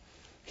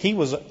 He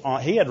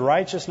had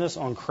righteousness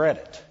on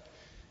credit.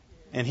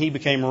 And he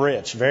became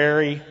rich,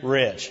 very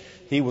rich.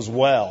 He was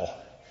well.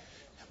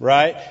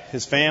 Right?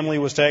 His family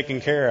was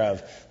taken care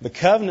of. The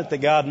covenant that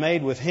God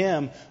made with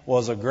him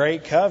was a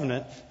great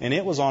covenant, and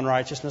it was on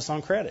righteousness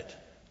on credit.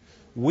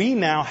 We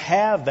now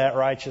have that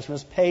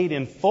righteousness paid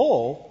in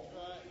full.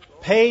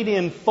 Paid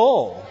in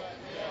full.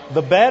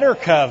 The better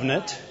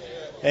covenant.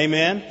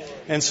 Amen.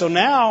 And so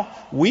now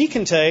we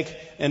can take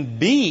and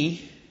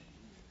be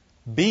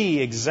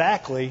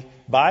exactly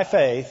by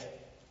faith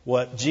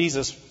what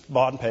Jesus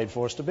bought and paid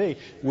for us to be.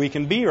 We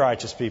can be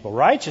righteous people.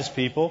 Righteous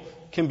people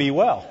can be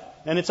well.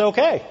 And it's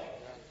okay.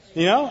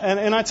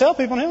 And I tell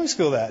people in healing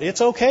school that.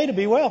 It's okay to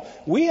be well.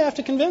 We have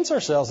to convince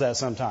ourselves that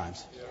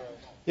sometimes.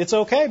 It's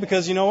okay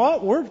because you know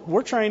what?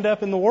 We're trained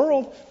up in the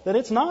world that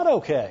it's not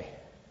okay.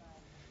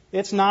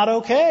 It's not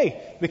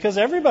okay because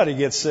everybody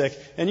gets sick.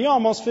 And you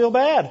almost feel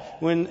bad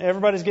when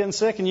everybody's getting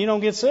sick and you don't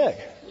get sick.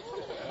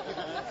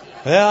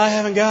 Well, I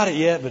haven't got it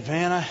yet, but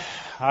man,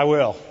 I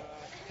will.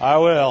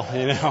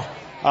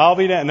 I'll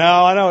be down.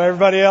 No, I know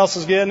everybody else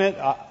is getting it.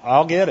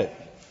 I'll get it.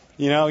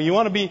 You don't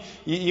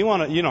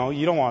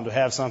want to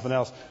have something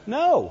else.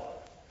 No.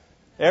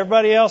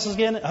 Everybody else is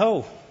getting it.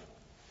 Oh,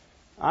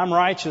 I'm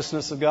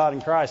righteousness of God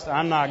in Christ.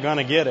 I'm not going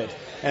to get it.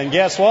 And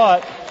guess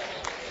what?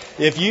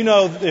 If you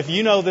know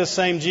this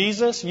same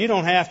Jesus, you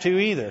don't have to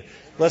either.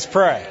 Let's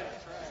pray.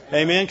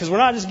 Amen. Because we're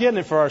not just getting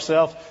it for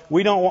ourselves.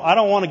 I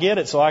don't want to get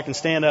it so I can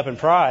stand up in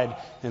pride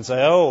and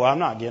say, oh, I'm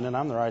not getting it.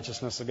 I'm the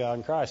righteousness of God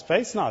in Christ.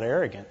 Faith's not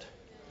arrogant.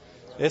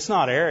 It's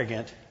not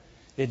arrogant.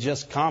 It's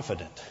just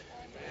confident.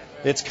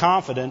 It's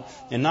confident.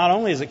 And not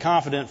only is it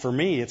confident for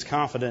me, it's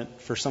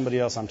confident for somebody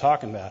else I'm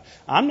talking about.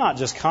 I'm not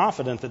just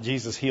confident that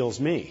Jesus heals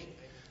me.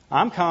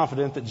 I'm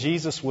confident that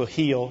Jesus will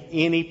heal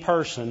any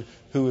person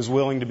who is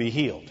willing to be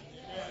healed.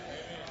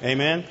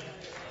 Amen.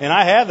 And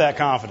I have that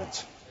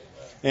confidence.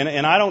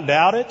 And I don't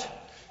doubt it.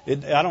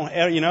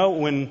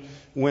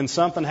 When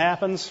something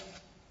happens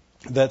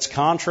that's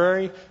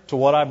contrary to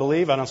what I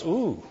believe, I don't say,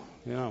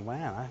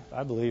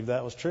 I believe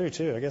that was true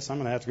too. I guess I'm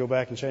going to have to go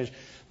back and change.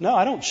 No,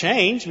 I don't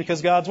change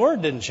because God's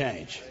Word didn't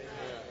change.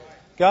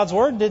 God's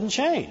Word didn't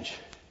change.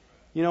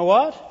 You know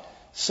what?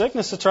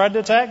 Sickness had tried to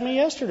attack me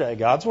yesterday.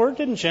 God's Word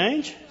didn't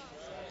change.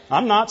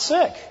 I'm not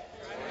sick.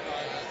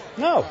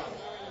 No.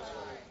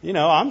 You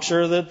know, I'm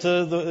sure that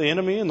the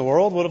enemy in the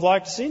world would have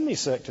liked to see me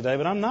sick today,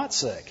 but I'm not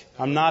sick.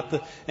 I'm not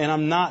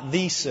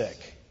the sick.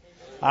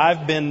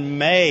 I've been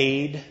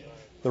made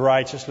the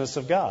righteousness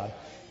of God.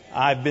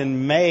 I've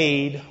been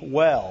made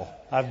well.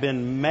 I've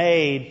been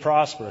made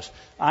prosperous.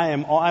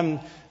 I'm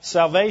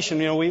salvation.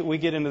 You know, we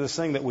get into this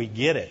thing that we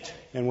get it,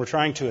 and we're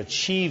trying to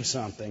achieve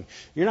something.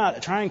 You're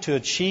not trying to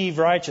achieve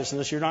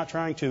righteousness. You're not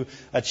trying to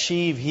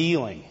achieve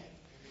healing.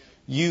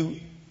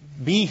 You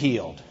be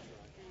healed.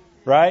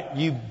 Right?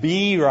 You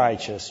be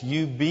righteous.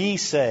 You be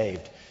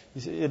saved.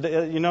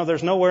 You know,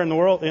 there's nowhere in the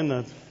world, I don't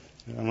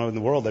know, in the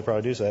world they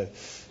probably do say it.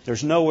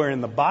 There's nowhere in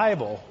the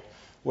Bible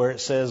where it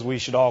says we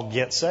should all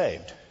get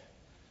saved.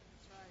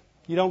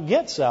 You don't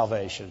get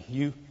salvation.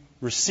 You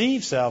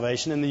receive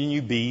salvation and then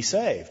you be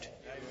saved.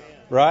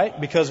 Right?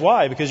 Because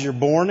why? Because you're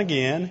born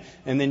again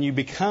and then you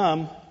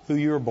become who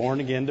you were born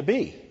again to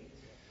be.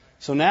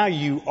 So now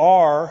you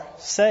are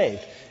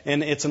saved.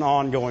 And it's an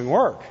ongoing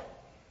work.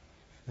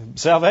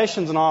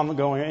 Salvation's an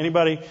ongoing.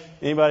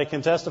 Anybody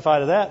can testify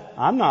to that.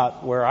 I'm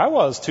not where I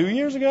was 2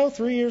 years ago,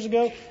 3 years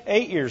ago,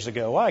 8 years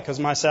ago. Why? Because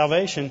my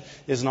salvation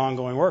is an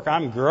ongoing work.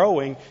 I'm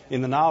growing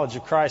in the knowledge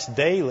of Christ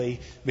daily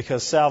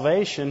because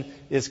salvation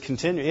is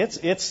continuing.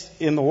 It's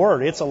in the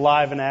Word. It's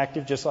alive and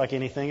active just like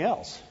anything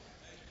else.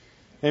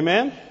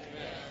 Amen?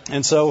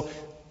 And so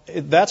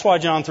that's why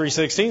John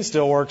 3:16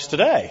 still works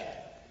today.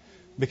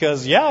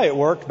 Because, yeah, it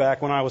worked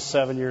back when I was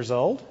 7 years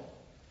old.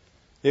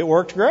 It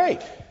worked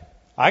great.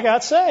 I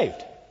got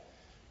saved.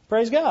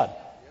 Praise God.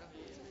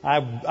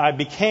 I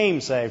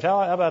became saved.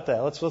 How about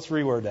that? Let's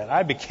reword that.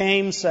 I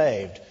became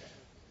saved.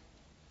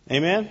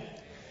 Amen?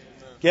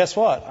 Guess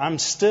what? I'm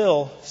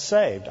still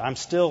saved. I'm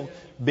still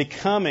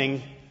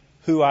becoming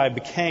who I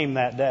became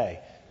that day.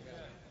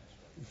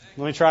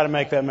 Let me try to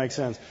make that make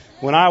sense.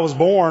 When I was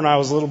born, I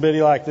was a little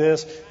bitty like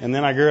this, and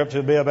then I grew up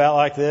to be about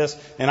like this,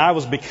 and I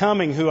was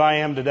becoming who I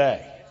am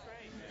today.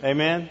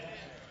 Amen?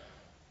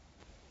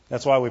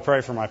 That's why we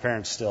pray for my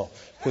parents still.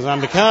 Because I'm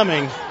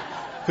becoming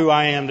who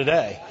I am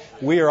today.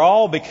 We are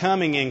all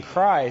becoming in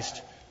Christ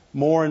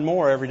more and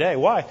more every day.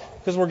 Why?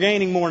 Because we're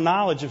gaining more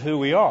knowledge of who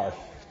we are.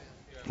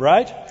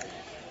 Right?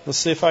 Let's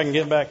see if I can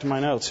get back to my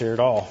notes here at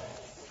all.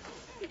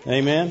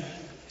 Amen?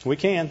 We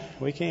can.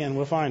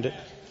 We'll find it.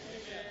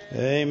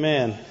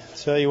 Amen.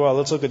 Tell you what,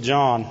 let's look at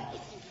John.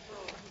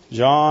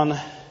 John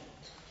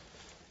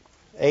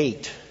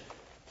 8.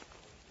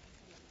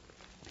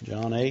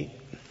 John 8.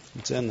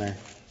 It's in there.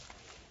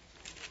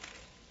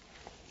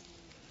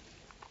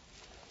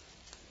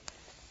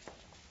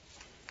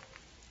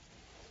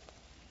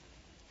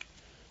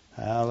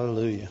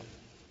 Hallelujah.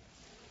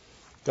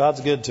 God's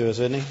good to us,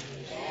 isn't He?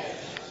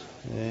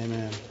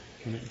 Amen.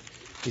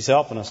 He's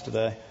helping us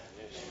today.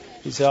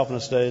 He's helping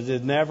us today.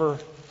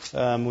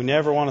 We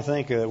never want to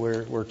think that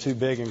we're too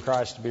big in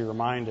Christ to be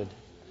reminded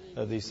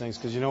of these things.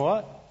 Because you know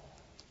what?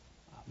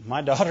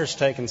 My daughter's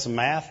taking some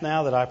math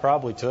now that I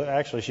probably took.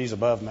 Actually, she's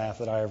above math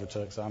that I ever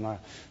took. So I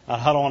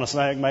don't want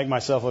to make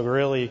myself look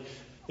really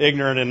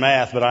ignorant in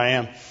math, but I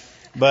am.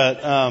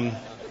 But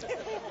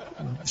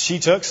she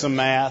took some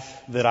math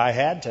that I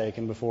had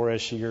taken before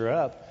as she grew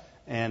up,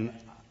 and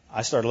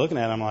I started looking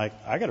at it. I'm like,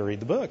 I got to read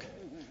the book.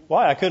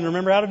 Why? I couldn't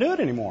remember how to do it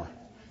anymore.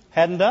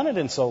 Hadn't done it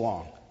in so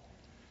long.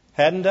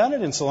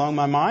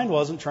 My mind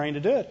wasn't trained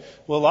to do it.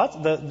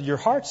 Well, your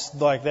heart's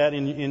like that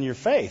in your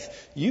faith.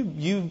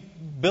 You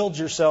build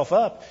yourself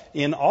up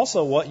in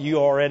also what you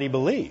already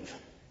believe.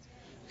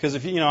 Because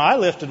if I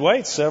lifted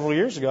weights several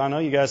years ago. I know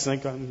you guys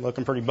think I'm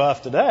looking pretty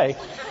buff today,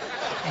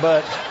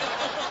 but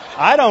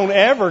I don't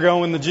ever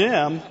go in the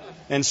gym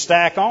and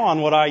stack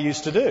on what I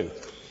used to do.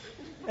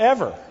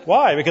 Ever.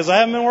 Why? Because I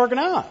haven't been working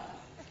out.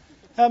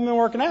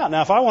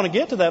 Now, if I want to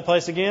get to that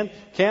place again,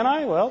 can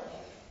I? Well,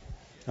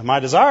 my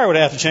desire would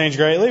have to change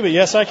greatly, but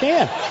yes, I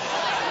can.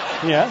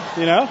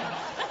 Yeah,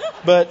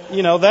 But,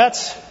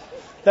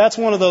 that's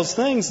one of those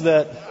things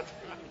that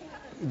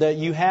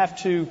you have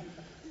to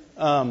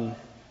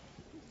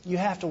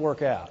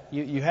work out.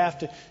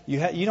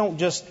 You don't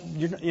just,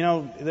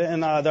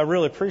 and I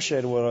really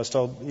appreciated what I was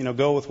told,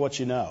 go with what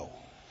you know.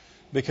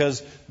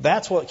 Because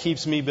that's what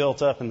keeps me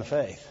built up in the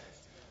faith.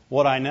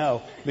 What I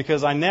know.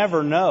 Because I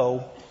never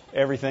know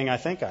everything I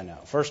think I know,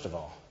 first of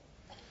all.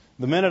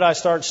 The minute I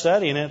start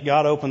studying it,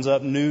 God opens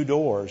up new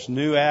doors,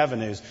 new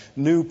avenues,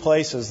 new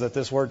places that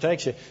this Word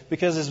takes you.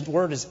 Because His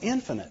Word is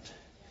infinite.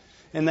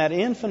 And that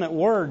infinite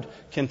Word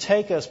can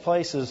take us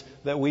places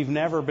that we've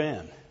never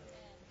been.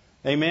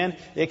 Amen?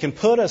 It can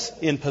put us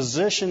in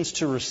positions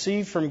to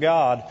receive from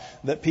God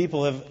that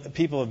people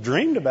have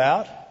dreamed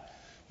about,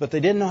 but they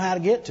didn't know how to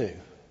get to.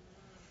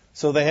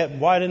 So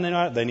why didn't they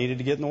know? They needed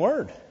to get in the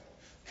Word.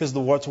 Because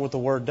that's what the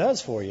Word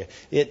does for you.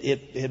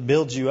 It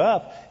builds you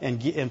up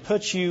and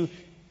puts you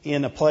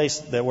in a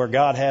place where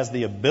God has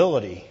the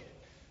ability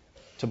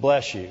to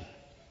bless you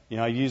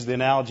I use the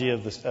analogy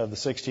of the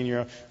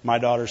 16-year-old. My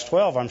daughter's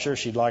 12. I'm sure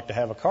she'd like to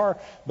have a car,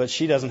 but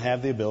she doesn't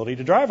have the ability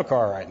to drive a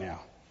car right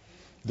now.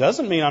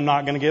 Doesn't mean I'm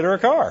not going to get her a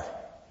car.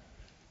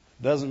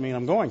 Doesn't mean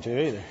I'm going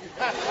to either.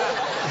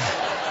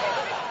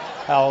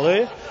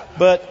 Hallelujah.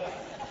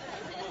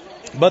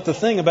 But the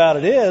thing about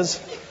it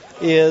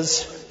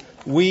is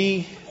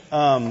we,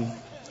 there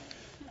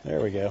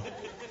we go.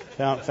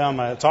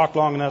 Talked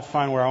long enough to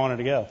find where I wanted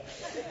to go.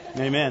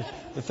 Amen.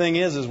 The thing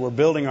is we're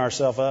building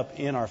ourselves up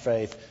in our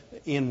faith,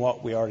 in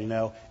what we already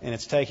know, and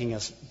it's taking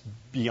us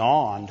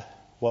beyond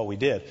what we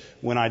did.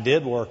 When I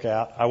did work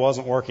out, I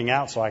wasn't working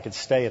out so I could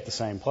stay at the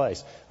same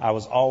place. I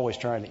was always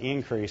trying to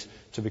increase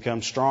to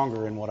become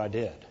stronger in what I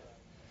did.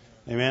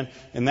 Amen.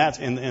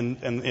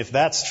 And if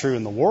that's true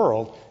in the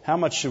world, how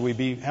much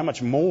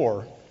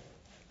more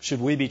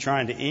should we be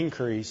trying to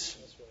increase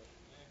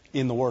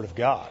in the Word of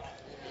God?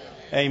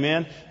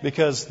 Amen.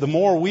 Because the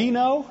more we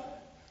know,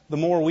 the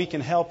more we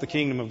can help the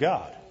kingdom of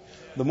God.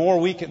 The more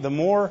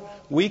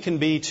we can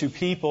be to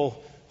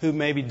people who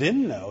maybe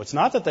didn't know. It's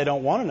not that they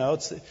don't want to know.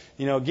 It's,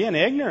 again,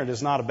 ignorant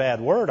is not a bad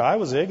word. I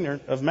was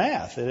ignorant of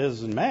math. It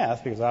is in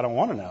math because I don't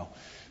want to know.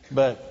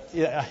 But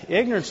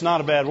ignorant's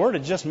not a bad word.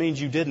 It just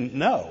means you didn't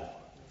know.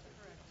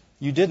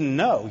 You didn't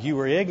know. You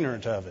were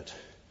ignorant of it.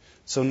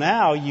 So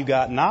now you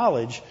got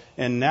knowledge,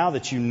 and now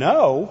that you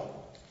know,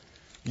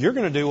 you're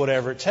going to do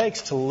whatever it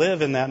takes to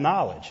live in that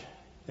knowledge.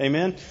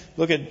 Amen?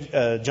 Look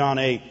at John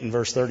 8 and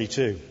verse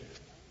 32.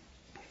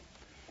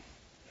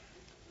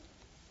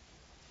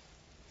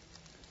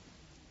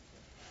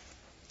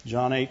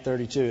 John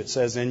 8:32, it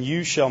says, "And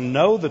you shall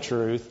know the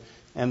truth,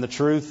 and the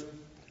truth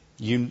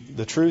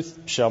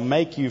shall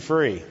make you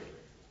free."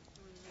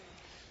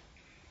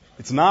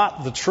 It's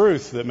not the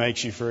truth that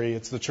makes you free,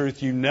 it's the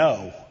truth you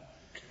know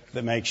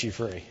that makes you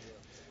free.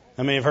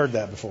 How many have heard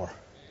that before?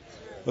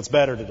 What's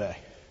better today?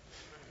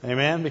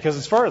 Amen? Because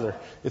it's further.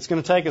 It's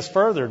going to take us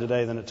further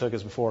today than it took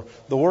us before.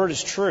 The Word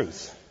is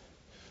truth.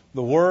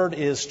 The Word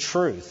is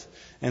truth.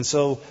 And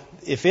so,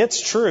 if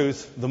it's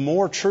truth, the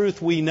more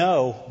truth we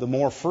know, the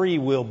more free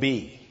we'll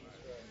be.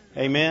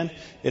 Amen?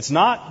 It's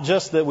not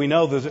just that we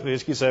know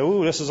that you say,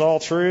 "Ooh, this is all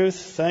truth.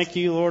 Thank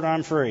you, Lord,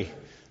 I'm free."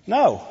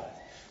 No.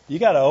 You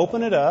got to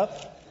open it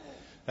up.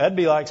 That'd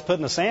be like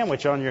putting a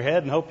sandwich on your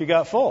head and hope you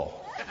got full.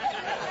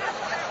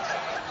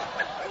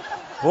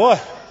 Boy,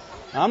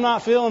 I'm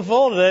not feeling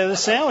full today.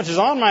 This sandwich is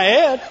on my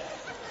head.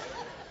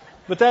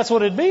 But that's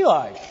what it'd be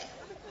like.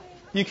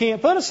 You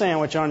can't put a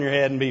sandwich on your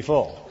head and be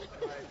full.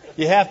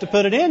 You have to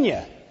put it in you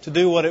to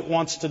do what it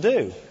wants to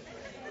do.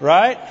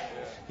 Right?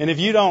 And if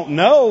you don't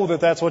know that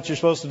that's what you're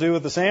supposed to do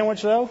with the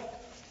sandwich, though,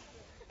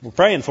 we're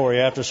praying for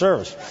you after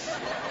service.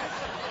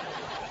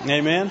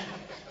 Amen?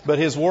 But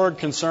His Word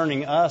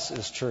concerning us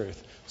is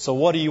truth. So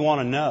what do you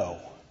want to know?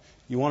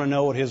 You want to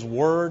know what His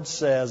Word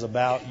says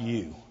about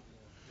you.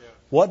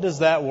 What does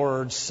that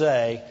Word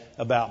say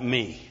about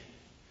me?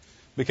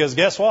 Because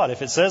guess what?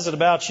 If it says it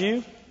about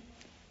you,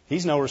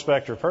 He's no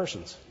respecter of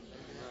persons.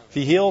 If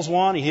He heals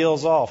one, He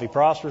heals all. If He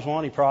prospers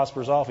one, He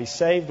prospers all. If He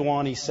saved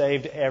one, He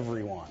saved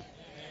everyone.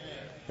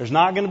 There's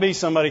not going to be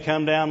somebody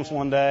come down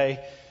one day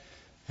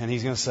and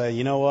He's going to say,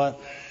 "You know what?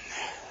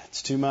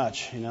 It's too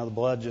much. The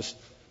blood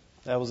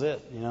that was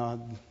it.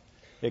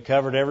 It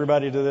covered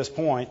everybody to this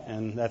point,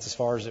 and that's as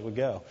far as it would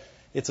go."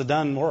 It's a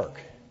done work.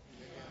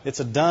 It's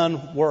a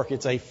done work.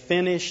 It's a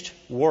finished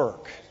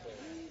work.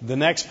 The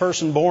next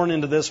person born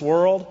into this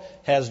world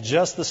has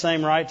just the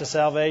same right to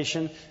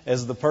salvation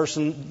as the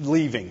person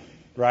leaving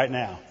right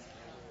now.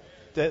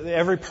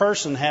 Every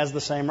person has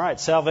the same right.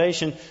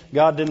 Salvation,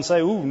 God didn't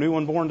say, "Ooh, new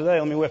one born today.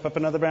 Let me whip up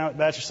another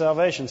batch of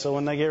salvation so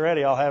when they get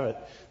ready, I'll have it."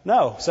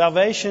 No,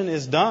 salvation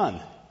is done.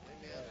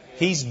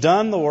 He's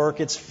done the work.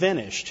 It's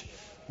finished.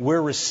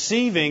 We're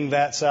receiving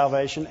that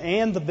salvation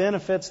and the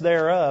benefits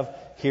thereof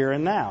here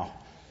and now.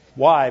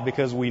 Why?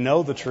 Because we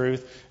know the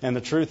truth, and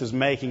the truth is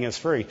making us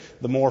free.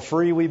 The more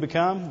free we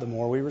become, the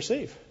more we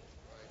receive.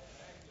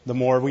 The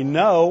more we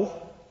know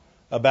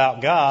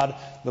about God,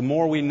 the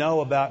more we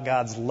know about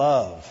God's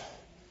love.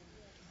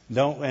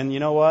 And you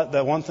know what?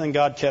 That one thing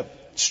God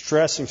kept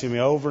stressing to me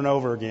over and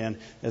over again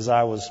as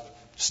I was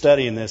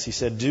studying this, He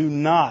said, "Do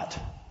not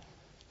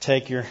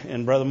take your,"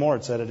 and Brother Moore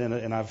had said it,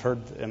 and I've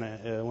heard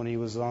when he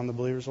was on the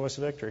Believer's Voice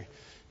of Victory,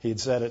 he had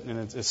said it,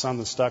 and it's something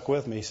that stuck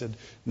with me. He said,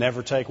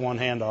 "Never take one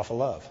hand off of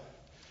love.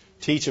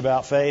 Teach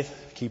about faith,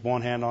 keep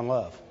one hand on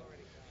love.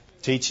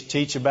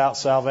 Teach about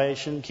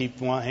salvation, keep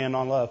one hand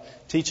on love.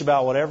 Teach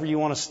about whatever you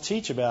want to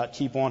teach about,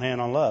 keep one hand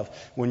on love."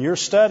 When you're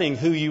studying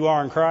who you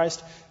are in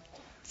Christ,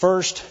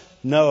 first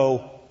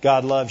know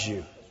God loves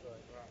you.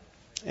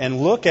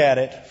 And look at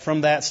it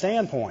from that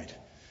standpoint.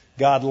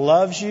 God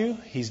loves you.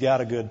 He's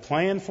got a good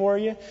plan for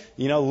you.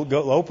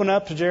 Go open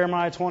up to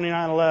Jeremiah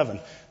 29:11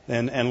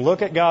 and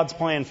look at God's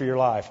plan for your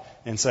life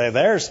and say,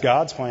 "There's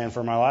God's plan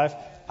for my life.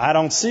 I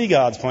don't see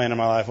God's plan in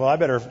my life. Well, I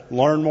better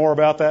learn more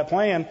about that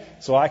plan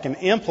so I can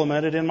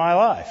implement it in my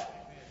life."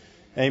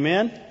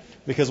 Amen?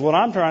 Because what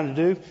I'm trying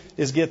to do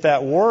is get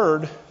that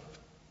Word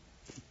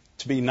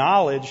to be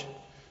knowledge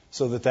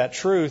so that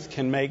truth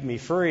can make me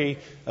free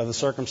of the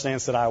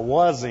circumstance that I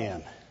was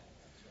in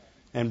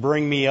and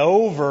bring me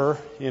over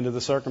into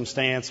the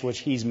circumstance which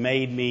He's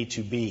made me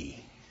to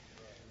be.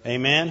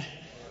 Amen?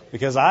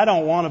 Because I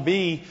don't want to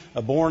be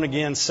a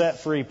born-again,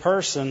 set-free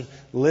person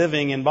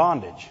living in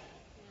bondage.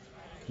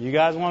 You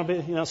guys want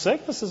to be,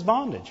 sickness is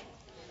bondage.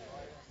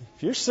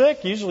 If you're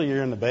sick, usually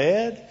you're in the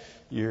bed,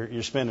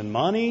 you're spending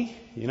money,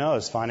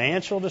 there's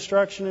financial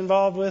destruction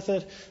involved with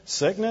it,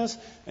 sickness,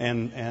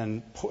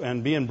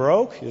 and being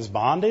broke is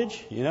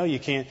bondage. You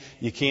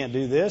can't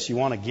do this. You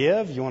want to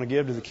give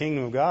to the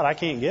kingdom of God. I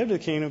can't give to the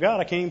kingdom of God.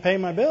 I can't even pay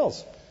my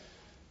bills.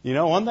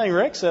 One thing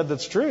Rick said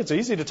that's true, it's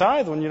easy to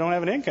tithe when you don't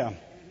have an income.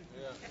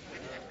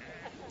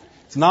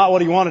 It's not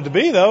what he wanted to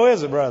be, though,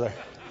 is it, brother?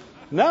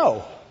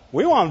 No.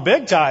 We want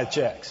big tithe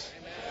checks.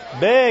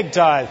 Big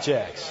tithe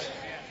checks.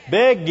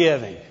 Big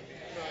giving.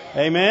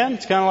 Amen?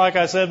 It's kind of like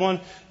I said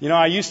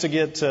I used to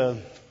get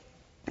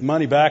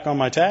money back on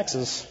my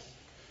taxes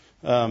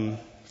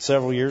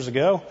several years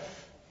ago,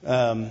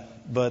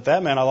 but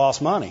that meant I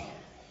lost money.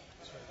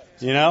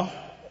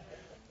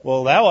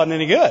 Well, that wasn't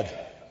any good.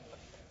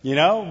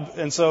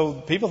 And so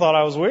people thought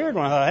I was weird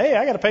when I thought, hey,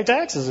 I got to pay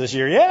taxes this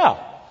year. Yeah.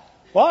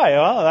 Why?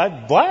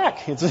 Well,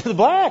 black. It's the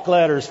black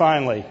letters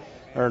finally,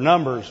 or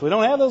numbers. We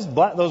don't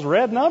have those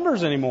red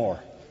numbers anymore.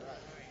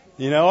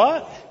 You know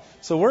what?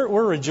 So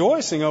we're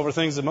rejoicing over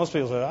things that most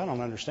people say, I don't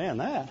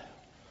understand that.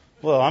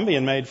 Well, I'm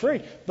being made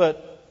free.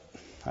 But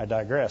I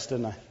digressed,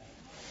 didn't I?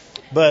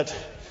 But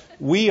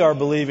we are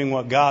believing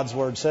what God's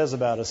Word says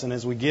about us. And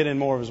as we get in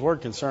more of His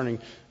Word concerning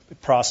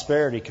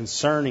prosperity,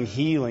 concerning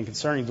healing,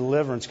 concerning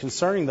deliverance,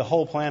 concerning the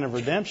whole plan of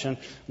redemption,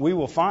 we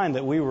will find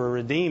that we were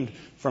redeemed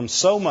from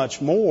so much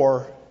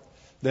more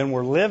than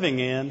we're living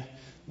in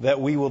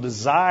that we will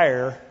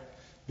desire,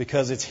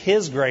 because it's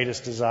His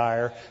greatest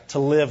desire, to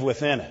live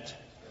within it.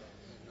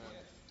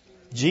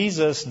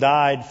 Jesus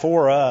died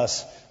for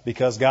us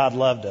because God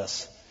loved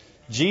us.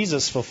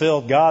 Jesus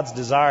fulfilled God's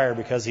desire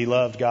because He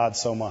loved God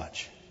so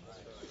much.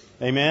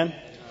 Amen?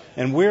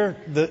 And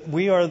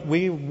we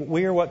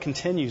are what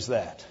continues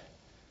that.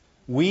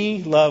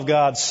 We love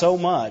God so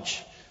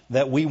much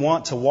that we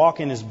want to walk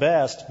in His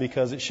best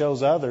because it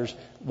shows others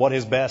what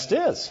His best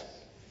is.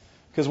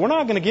 Because we're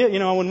not going to get,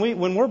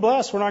 when we're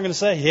blessed, we're not going to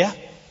say, yeah,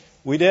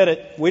 we did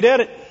it. We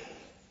did it.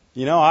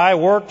 I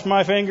worked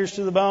my fingers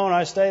to the bone.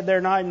 I stayed there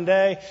night and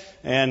day,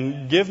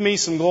 and give me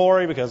some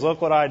glory because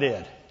look what I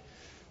did.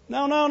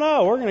 No.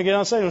 We're going to get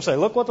on stage and say,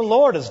 look what the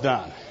Lord has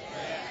done.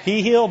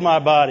 He healed my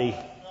body.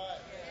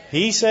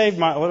 He saved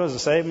my, what was it,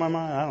 saved my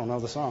mind? I don't know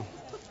the song.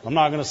 I'm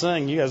not going to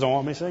sing. You guys don't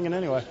want me singing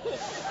anyway.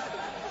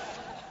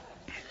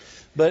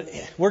 But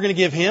we're going to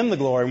give Him the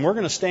glory, and we're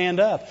going to stand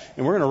up,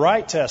 and we're going to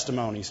write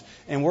testimonies,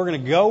 and we're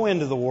going to go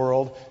into the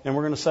world, and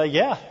we're going to say,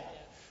 yeah,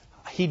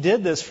 He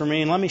did this for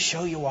me, and let me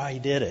show you why He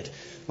did it.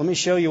 Let me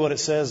show you what it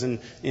says in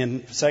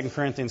 2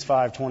 Corinthians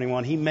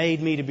 5:21. He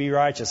made me to be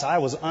righteous. I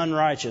was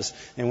unrighteous.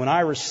 And when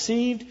I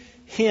received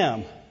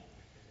Him,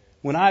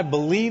 when I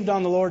believed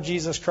on the Lord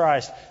Jesus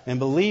Christ and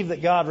believed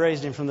that God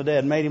raised Him from the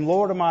dead, made Him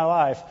Lord of my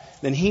life,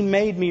 then He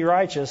made me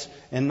righteous.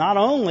 And not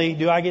only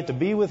do I get to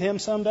be with Him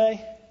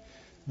someday,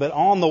 but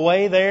on the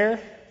way there,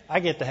 I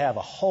get to have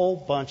a whole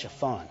bunch of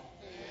fun.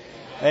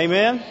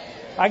 Amen?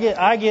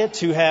 I get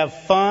to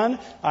have fun.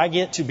 I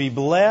get to be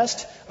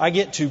blessed. I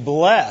get to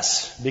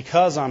bless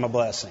because I'm a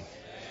blessing.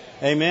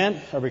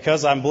 Amen? Or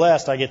because I'm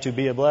blessed, I get to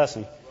be a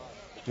blessing.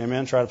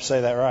 Amen? Try to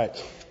say that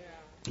right.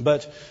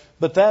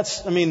 But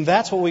that's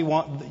what we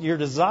want. Your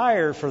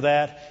desire for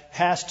that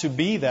has to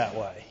be that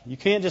way. You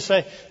can't just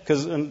say,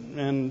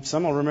 and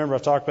some will remember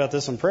I've talked about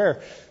this in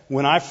prayer.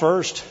 When I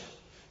first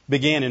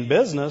began in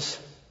business,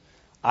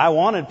 I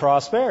wanted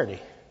prosperity.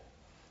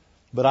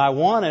 But I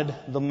wanted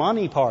the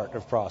money part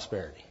of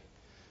prosperity.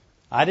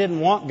 I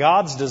didn't want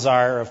God's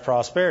desire of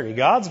prosperity.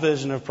 God's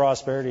vision of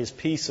prosperity is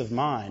peace of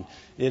mind.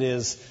 It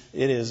is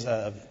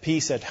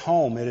peace at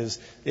home.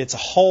 It's a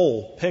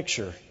whole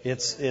picture.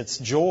 It's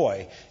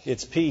joy.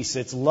 It's peace.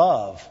 It's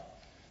love.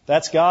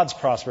 That's God's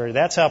prosperity.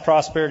 That's how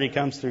prosperity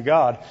comes through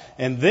God.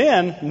 And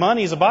then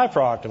money's a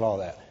byproduct of all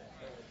that.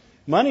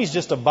 Money's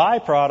just a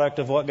byproduct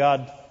of what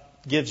God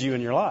gives you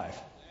in your life.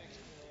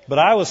 But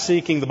I was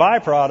seeking the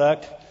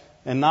byproduct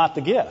and not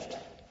the gift.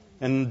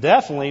 And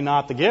definitely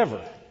not the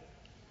giver.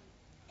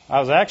 I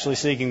was actually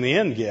seeking the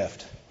end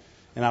gift.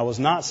 And I was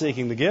not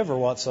seeking the giver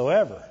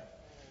whatsoever.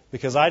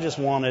 Because I just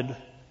wanted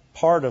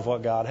part of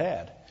what God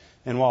had.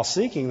 And while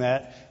seeking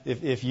that,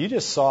 if you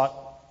just sought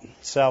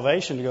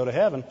salvation to go to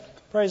heaven,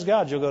 praise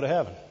God, you'll go to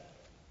heaven.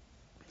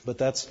 But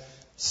that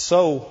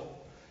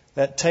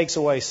takes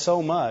away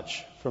so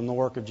much from the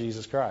work of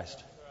Jesus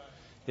Christ.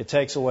 It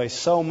takes away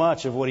so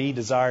much of what He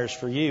desires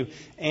for you,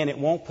 and it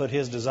won't put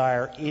His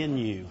desire in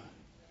you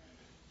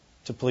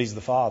to please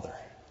the Father.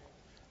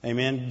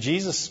 Amen.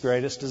 Jesus'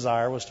 greatest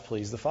desire was to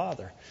please the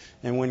Father.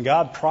 And when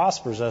God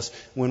prospers us,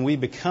 when we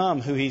become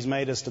who He's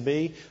made us to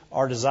be,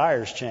 our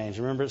desires change.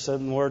 Remember it said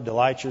in the Word,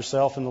 delight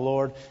yourself in the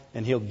Lord,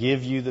 and He'll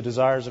give you the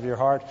desires of your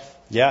heart.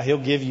 Yeah, He'll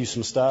give you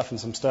some stuff and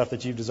some stuff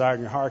that you've desired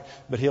in your heart,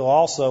 but He'll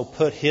also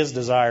put His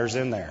desires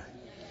in there.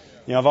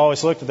 I've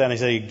always looked at that and he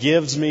said, He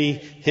gives me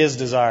His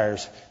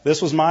desires.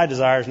 This was my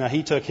desires. Now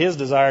He took His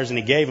desires and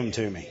He gave them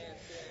to me.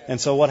 And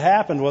so what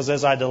happened was,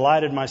 as I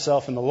delighted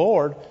myself in the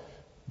Lord,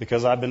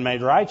 because I've been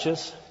made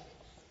righteous,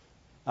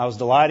 I was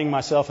delighting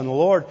myself in the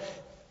Lord,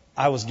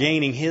 I was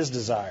gaining His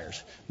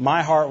desires.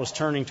 My heart was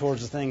turning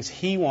towards the things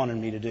He wanted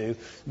me to do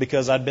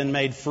because I'd been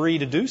made free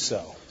to do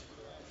so.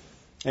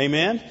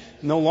 Amen?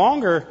 No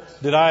longer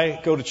did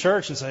I go to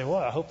church and say, well,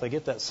 I hope they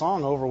get that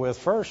song over with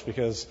first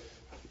because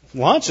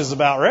lunch is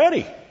about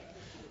ready.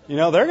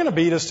 They're going to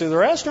beat us to the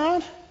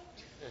restaurant.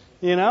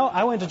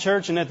 I went to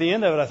church and at the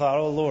end of it I thought,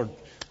 oh Lord,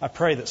 I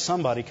pray that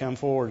somebody come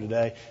forward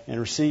today and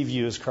receive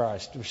You as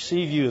Christ,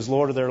 receive You as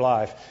Lord of their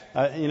life.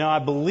 I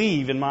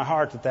believe in my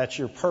heart that that's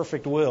Your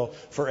perfect will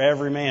for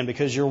every man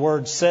because Your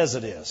Word says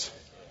it is.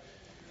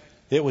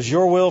 It was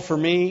Your will for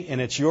me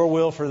and it's Your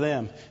will for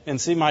them.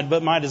 And see,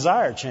 but my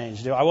desire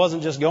changed. I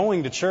wasn't just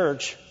going to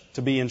church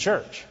to be in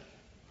church.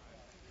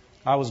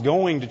 I was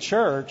going to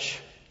church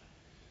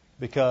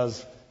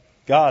because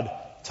God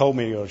told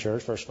me to go to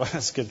church. First of all,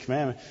 that's a good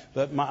commandment.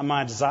 But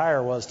my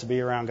desire was to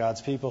be around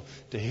God's people,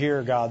 to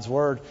hear God's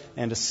Word,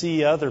 and to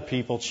see other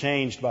people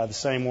changed by the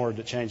same Word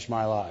that changed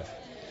my life.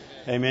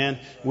 Amen.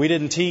 We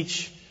didn't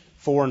teach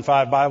 4 and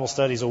 5 Bible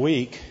studies a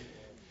week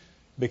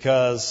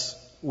because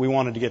we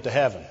wanted to get to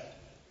heaven.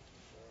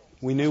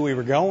 We knew we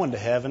were going to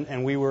heaven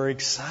and we were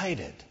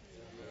excited.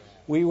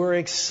 We were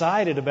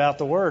excited about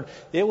the Word.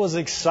 It was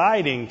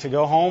exciting to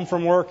go home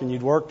from work and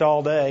you'd worked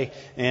all day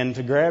and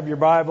to grab your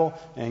Bible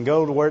and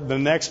go to the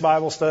next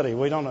Bible study.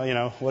 We don't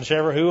know,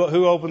 whichever,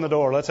 who opened the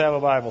door, let's have a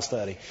Bible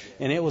study.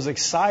 And it was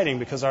exciting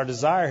because our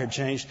desire had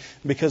changed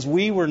because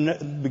we were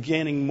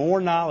beginning more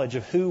knowledge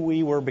of who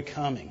we were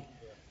becoming.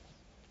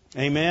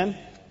 Amen?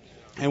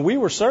 And we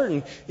were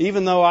certain,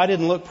 even though I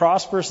didn't look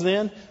prosperous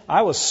then,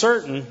 I was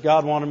certain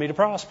God wanted me to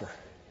prosper.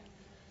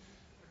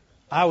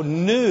 I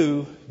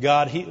knew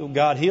God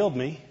healed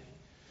me.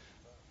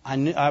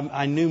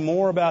 I knew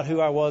more about who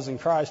I was in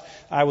Christ.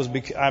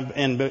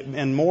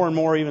 And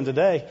more even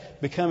today,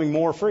 becoming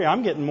more free.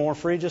 I'm getting more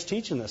free just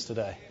teaching this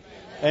today.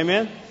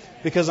 Amen?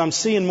 Because I'm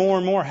seeing more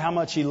and more how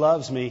much He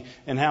loves me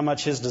and how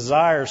much His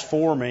desires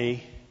for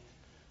me,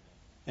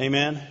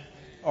 amen,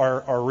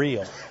 are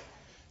real.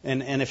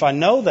 And if I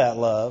know that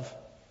love,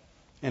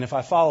 and if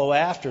I follow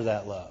after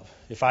that love,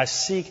 if I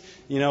seek,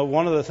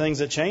 one of the things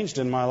that changed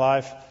in my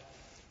life,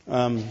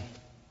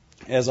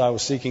 as I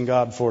was seeking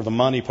God for the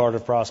money part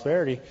of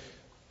prosperity,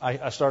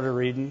 I started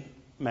reading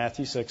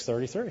Matthew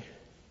 6:33.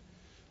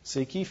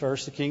 Seek ye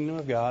first the kingdom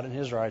of God and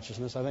His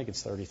righteousness. I think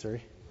it's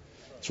 33.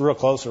 It's real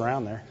close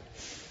around there.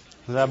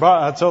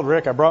 I told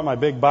Rick I brought my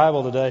big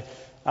Bible today.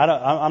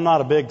 I'm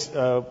not a big.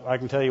 I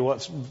can tell you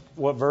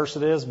what verse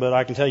it is, but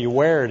I can tell you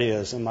where it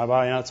is in my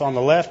Bible. It's on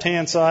the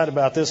left-hand side,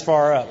 about this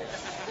far up.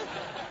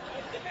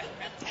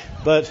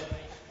 But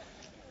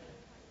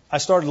I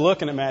started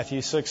looking at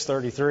Matthew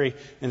 6:33,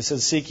 and it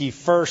says, "Seek ye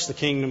first the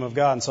kingdom of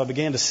God." And so I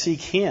began to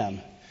seek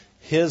Him,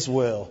 His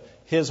will,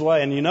 His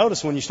way. And you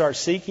notice when you start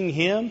seeking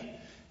Him,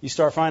 you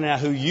start finding out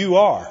who you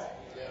are.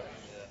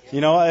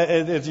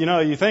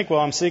 You think, well,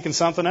 I'm seeking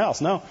something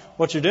else. No,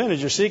 what you're doing is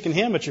you're seeking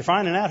Him, but you're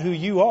finding out who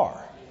you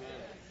are.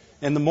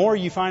 And the more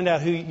you find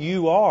out who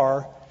you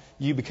are,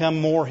 you become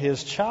more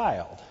His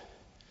child.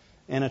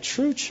 And a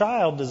true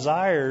child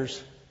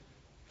desires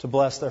to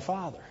bless their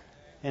father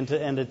and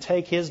to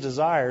take his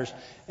desires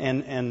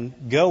and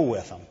go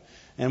with them.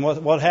 And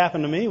what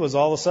happened to me was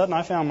all of a sudden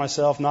I found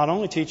myself not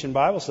only teaching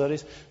Bible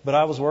studies, but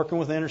I was working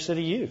with inner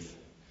city youth.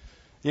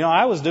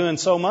 I was doing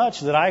so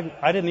much that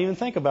I didn't even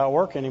think about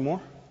work anymore.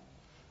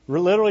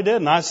 Literally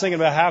didn't. I was thinking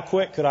about how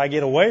quick could I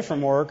get away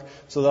from work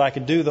so that I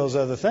could do those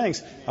other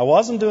things. I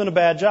wasn't doing a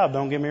bad job,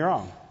 don't get me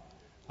wrong.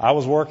 I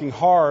was working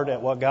hard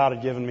at what God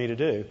had given me to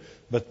do.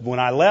 But when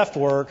I left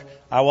work,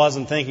 I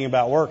wasn't thinking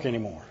about work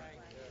anymore.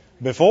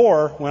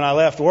 Before, when I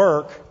left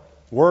work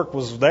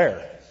was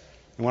there.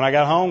 And when I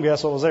got home,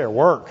 guess what was there?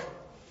 Work.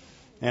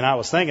 And I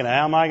was thinking,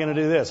 how am I going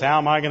to do this? How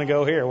am I going to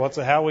go here?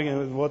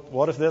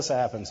 What if this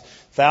happens?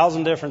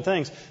 1,000 different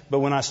things. But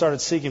when I started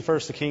seeking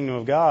first the kingdom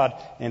of God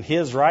and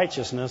His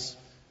righteousness,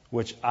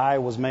 which I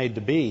was made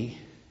to be,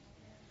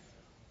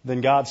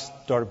 then God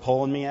started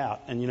pulling me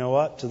out. And you know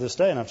what? To this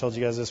day, and I've told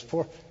you guys this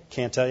before,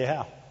 can't tell you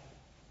how.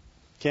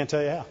 Can't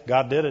tell you how.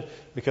 God did it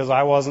because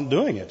I wasn't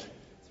doing it.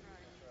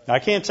 I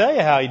can't tell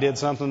you how He did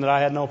something that I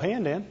had no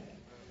hand in.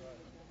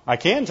 I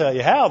can tell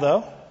you how,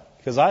 though,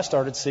 because I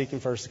started seeking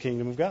first the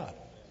kingdom of God.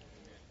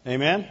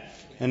 Amen?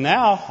 And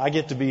now I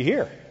get to be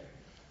here.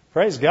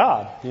 Praise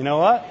God. You know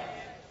what?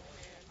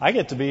 I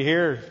get to be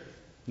here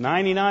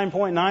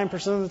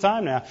 99.9% of the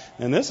time now.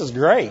 And this is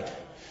great.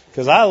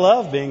 Because I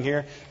love being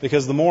here.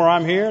 Because the more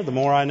I'm here, the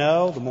more I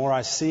know, the more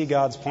I see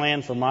God's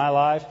plan for my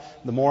life,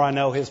 the more I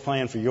know His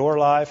plan for your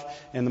life,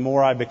 and the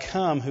more I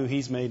become who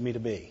He's made me to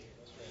be.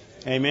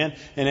 Amen?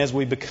 And as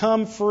we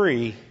become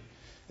free,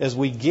 as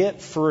we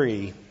get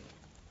free,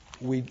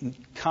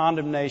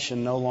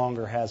 condemnation no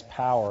longer has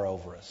power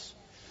over us.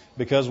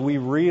 Because we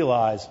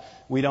realize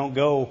we don't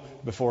go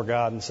before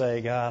God and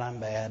say, God, I'm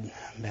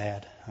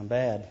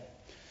bad.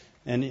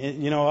 And,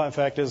 in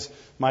fact, is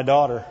my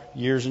daughter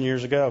years and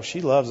years ago,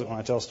 she loves it when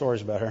I tell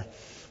stories about her.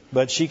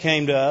 But she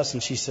came to us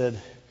and she said,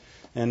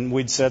 and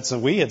we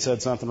had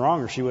said something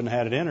wrong, or she wouldn't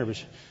have had it in her,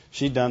 but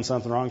she'd done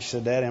something wrong. She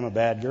said, Daddy, I'm a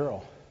bad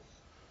girl.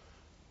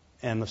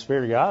 And the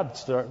Spirit of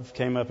God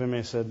came up in me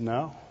and said,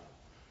 no,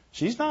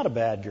 she's not a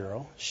bad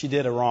girl. She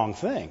did a wrong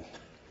thing.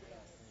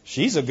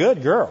 She's a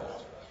good girl.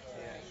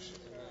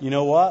 You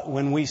know what?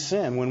 When we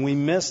sin, when we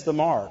miss the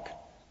mark,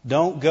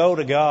 don't go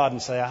to God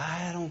and say,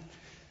 I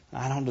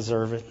don't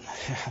deserve it.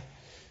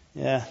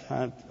 Yeah,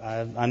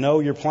 I know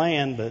your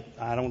plan, but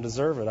I don't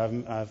deserve it.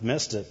 I've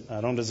missed it.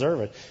 I don't deserve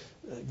it.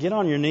 Get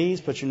on your knees,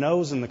 put your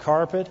nose in the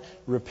carpet,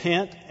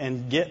 repent,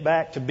 and get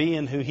back to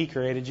being who He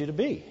created you to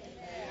be.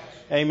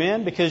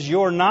 Amen? Because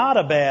you're not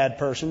a bad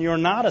person. You're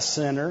not a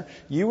sinner.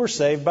 You were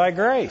saved by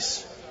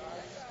grace.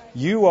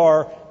 You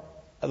are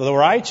the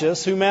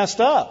righteous who messed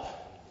up.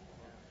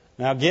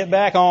 Now get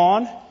back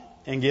on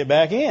and get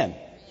back in.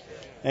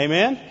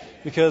 Amen?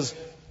 Because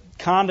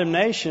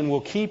condemnation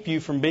will keep you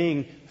from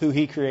being who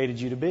He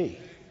created you to be.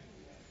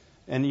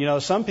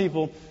 And some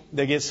people,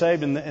 they get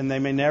saved and they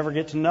may never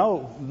get to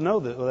know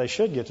that. Well, they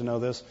should get to know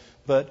this,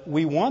 but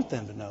we want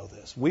them to know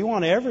this. We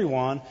want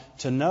everyone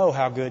to know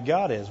how good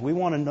God is. We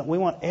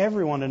want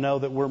everyone to know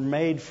that we're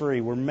made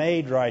free, we're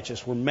made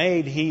righteous, we're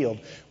made healed,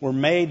 we're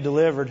made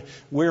delivered,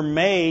 we're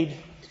made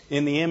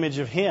in the image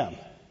of Him,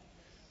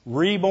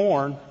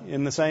 reborn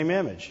in the same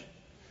image.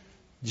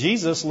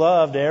 Jesus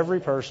loved every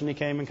person He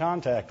came in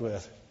contact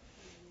with.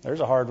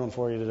 There's a hard one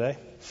for you today.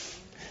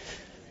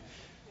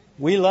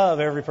 We love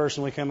every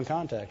person we come in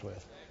contact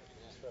with.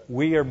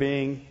 We're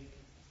being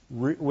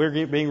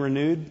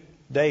renewed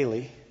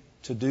daily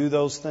to do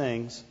those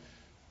things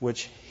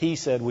which He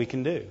said we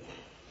can do.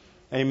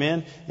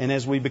 Amen. And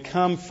as we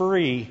become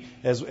free,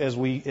 as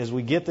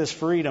we get this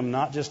freedom,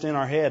 not just in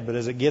our head, but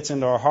as it gets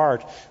into our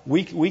heart,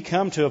 we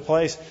come to a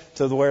place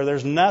to where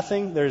there's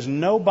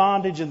no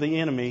bondage of the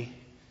enemy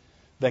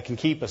that can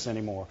keep us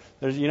anymore.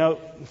 The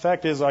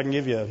fact is,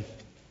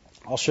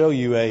 I'll show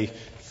you a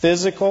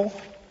physical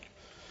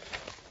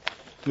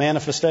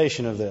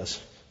manifestation of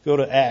this. Go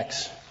to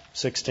Acts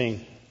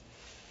 16.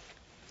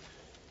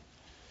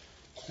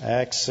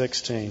 Acts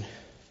 16.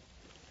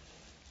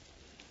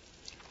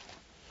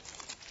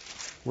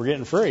 We're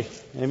getting free.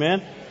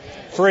 Amen?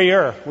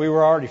 Freer. We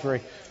were already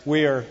free.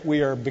 We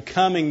are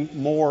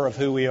becoming more of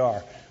who we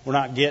are. We're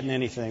not getting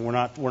anything.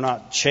 We're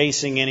not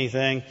chasing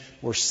anything.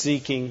 We're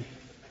seeking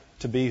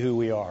to be who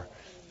we are.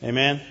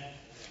 Amen?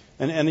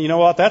 And you know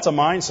what? That's a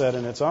mindset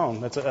in its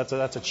own.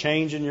 That's a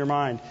change in your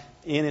mind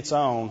in its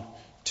own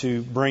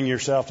to bring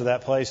yourself to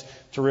that place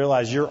to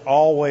realize you're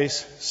always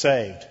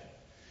saved.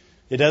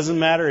 It doesn't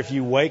matter if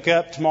you wake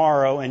up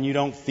tomorrow and you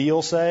don't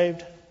feel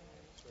saved.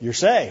 You're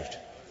saved.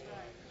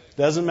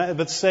 Doesn't matter.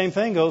 But the same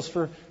thing goes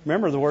for,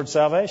 remember the word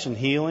salvation,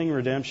 healing,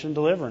 redemption,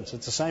 deliverance.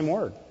 It's the same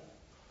word. It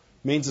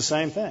means the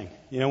same thing.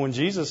 When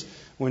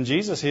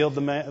Jesus healed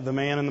the man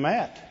in the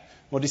mat,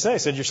 what did He say? He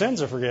said, your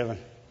sins are forgiven.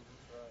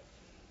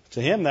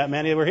 To Him, that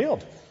meant they were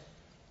healed.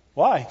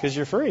 Why? Because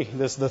you're free.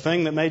 The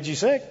thing that made you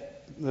sick,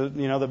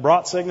 that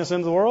brought sickness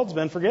into the world, has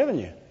been forgiven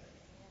you.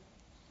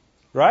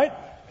 Right?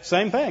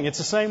 Same thing. It's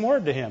the same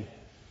word to Him.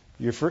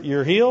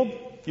 You're healed.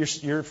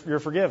 You're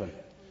forgiven.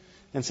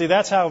 And see,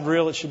 that's how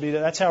real it should be.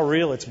 That's how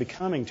real it's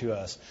becoming to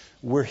us.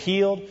 We're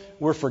healed.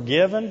 We're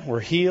forgiven. We're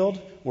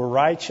healed. We're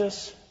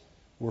righteous.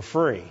 We're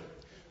free.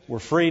 We're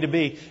free to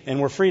be.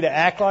 And we're free to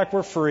act like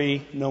we're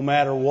free no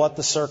matter what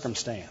the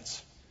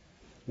circumstance.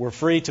 We're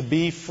free to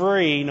be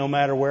free no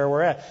matter where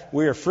we're at.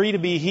 We are free to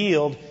be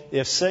healed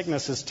if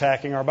sickness is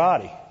attacking our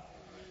body.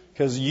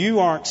 Because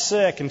you aren't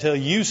sick until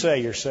you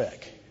say you're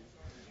sick.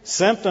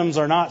 Symptoms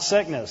are not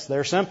sickness.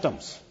 They're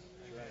symptoms.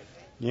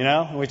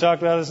 We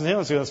talked about this in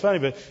healing school. It's funny,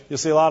 but you'll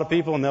see a lot of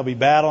people and they'll be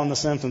battling the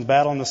symptoms,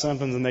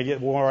 and they get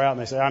wore out and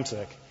they say, I'm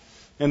sick.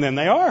 And then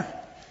they are.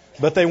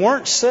 But they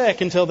weren't sick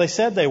until they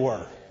said they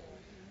were.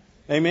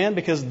 Amen?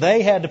 Because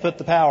they had to put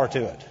the power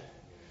to it.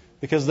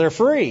 Because they're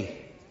free.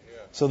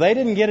 So they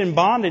didn't get in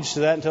bondage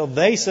to that until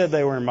they said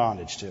they were in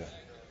bondage to it.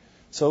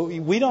 So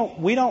we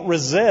don't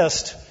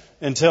resist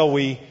until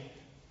we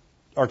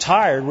are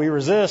tired. We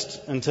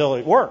resist until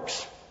it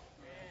works.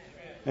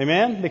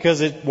 Amen?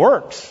 Because it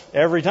works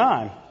every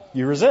time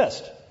you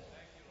resist.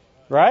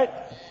 Right?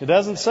 It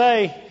doesn't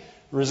say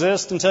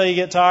resist until you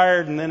get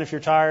tired, and then if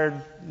you're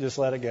tired, just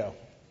let it go.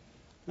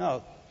 No,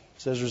 it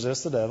says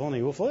resist the devil and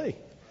he will flee.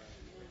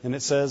 And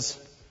it says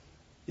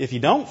if you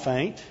don't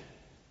faint,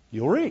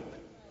 you'll reap.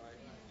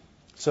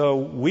 So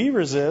we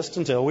resist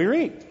until we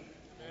reap.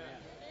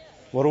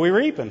 What are we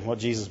reaping? What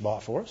Jesus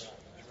bought for us.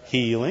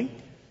 Healing,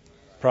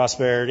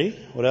 prosperity.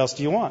 What else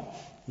do you want?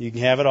 You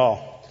can have it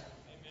all.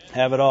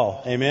 Have it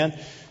all. Amen.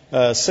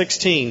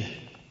 16.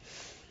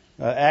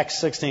 Acts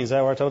 16. Is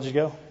that where I told you to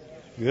go?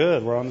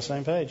 Good. We're on the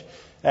same page.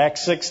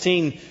 Acts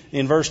 16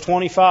 in verse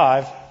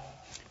 25.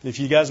 If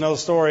you guys know the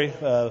story,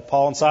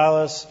 Paul and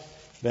Silas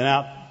been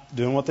out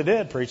doing what they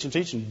did, preaching,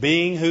 teaching,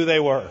 being who they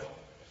were.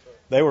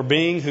 They were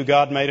being who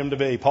God made them to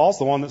be. Paul's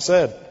the one that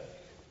said.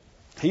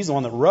 He's the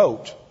one that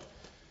wrote.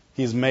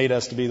 He's made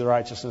us to be the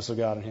righteousness of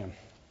God in Him.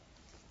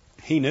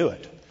 He knew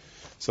it.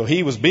 So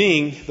He was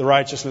being the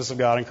righteousness of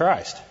God in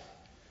Christ.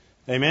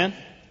 Amen?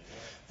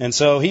 And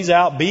so He's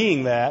out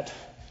being that,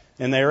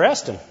 and they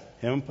arrest Him.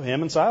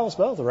 Him and Silas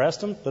both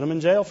arrest Him, put Him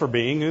in jail for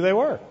being who they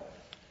were.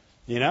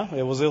 You know,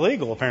 it was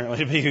illegal apparently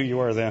to be who you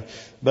were then.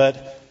 But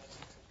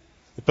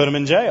they put Him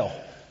in jail.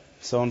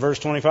 So in verse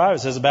 25 it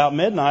says, about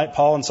midnight,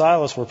 Paul and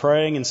Silas were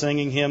praying and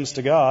singing hymns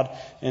to God,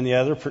 and the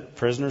other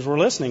prisoners were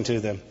listening to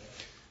them.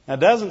 Now it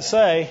doesn't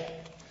say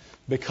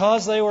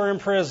because they were in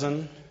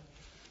prison,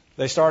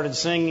 they started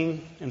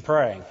singing and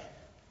praying.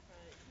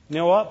 You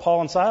know what?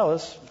 Paul and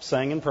Silas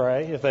sang and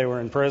pray if they were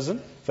in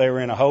prison, if they were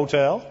in a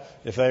hotel,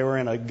 if they were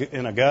in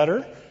a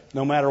gutter.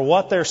 No matter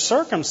what their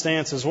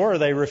circumstances were,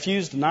 they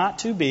refused not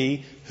to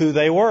be who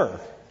they were.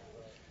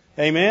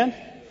 Amen?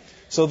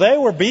 So they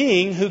were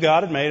being who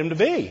God had made them to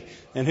be.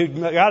 And who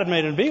God had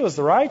made them to be was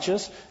the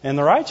righteous, and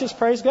the righteous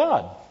praise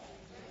God.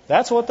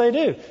 That's what they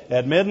do.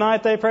 At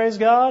midnight they praise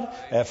God.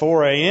 At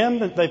 4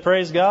 a.m. they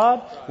praise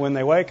God. When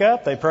they wake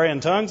up, they pray in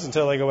tongues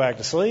until they go back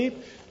to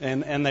sleep.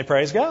 And they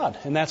praise God.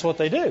 And that's what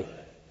they do.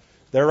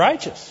 They're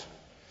righteous.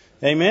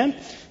 Amen?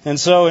 And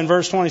so in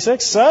verse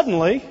 26,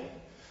 suddenly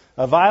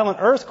a violent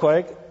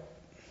earthquake,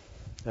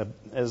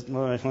 let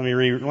me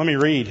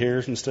read here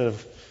instead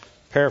of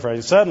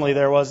paraphrasing. Suddenly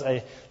there was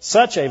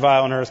such a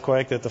violent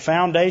earthquake that the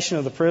foundation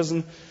of the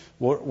prison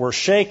were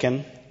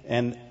shaken,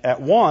 and at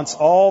once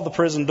all the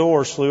prison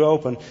doors flew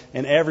open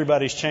and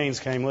everybody's chains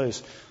came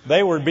loose.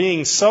 They were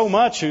being so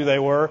much who they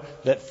were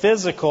that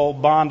physical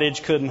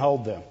bondage couldn't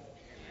hold them.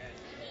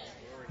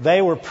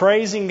 They were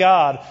praising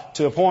God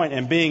to a point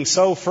and being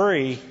so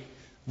free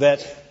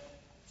that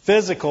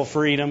physical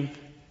freedom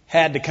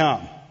had to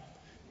come.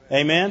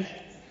 Amen?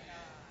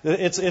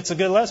 It's a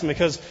good lesson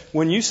because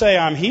when you say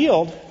I'm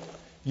healed,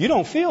 you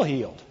don't feel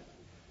healed.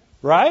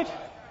 Right?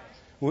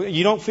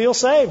 You don't feel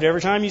saved.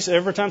 Every time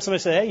somebody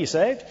says, hey, you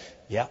saved?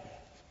 Yeah.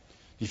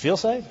 You feel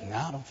saved? No,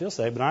 I don't feel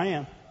saved, but I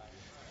am.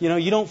 You know,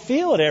 you don't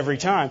feel it every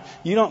time.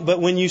 But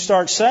when you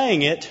start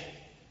saying it,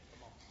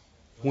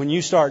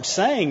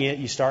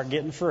 you start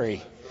getting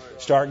free.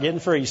 Start getting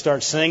free. You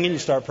start singing, you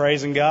start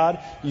praising God,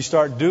 you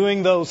start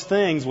doing those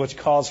things which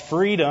cause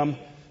freedom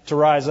to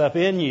rise up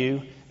in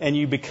you, and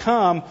you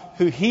become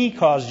who He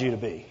caused you to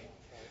be.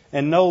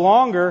 And no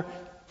longer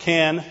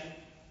can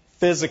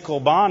physical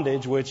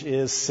bondage, which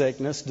is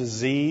sickness,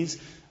 disease,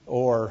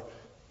 or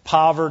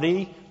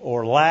poverty,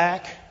 or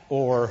lack,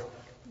 or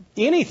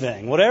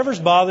anything, whatever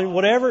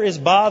is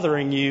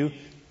bothering you,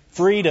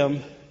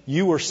 freedom,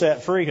 you were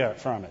set free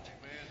from it.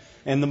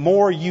 And the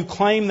more you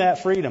claim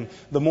that freedom,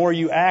 the more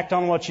you act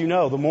on what you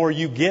know, the more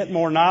you get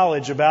more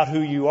knowledge about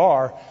who you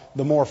are,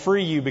 the more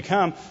free you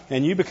become.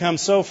 And you become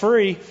so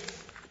free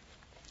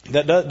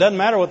that doesn't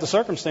matter what the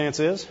circumstance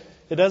is.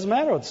 It doesn't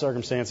matter what the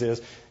circumstance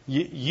is.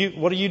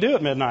 What do you do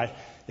at midnight?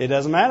 It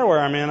doesn't matter where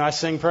I'm in. I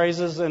sing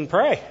praises and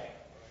pray.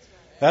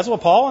 That's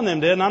what Paul and them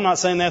did. And I'm not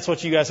saying that's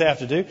what you guys have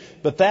to do,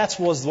 but that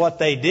was what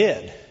they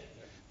did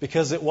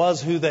because it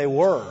was who they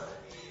were.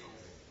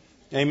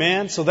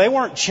 Amen? So they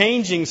weren't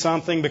changing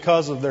something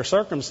because of their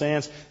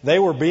circumstance. They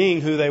were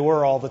being who they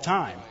were all the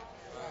time.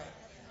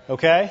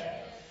 Okay?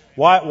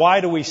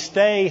 Why do we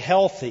stay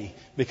healthy?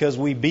 Because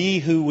we be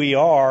who we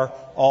are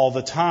all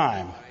the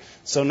time.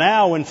 So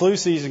now when flu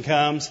season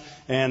comes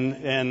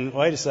and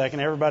wait a second,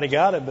 everybody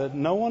got it, but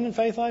no one in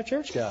Faith Life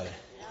Church got it.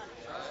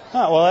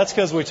 Well, that's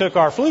because we took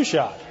our flu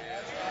shot.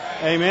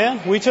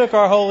 Amen? We took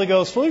our Holy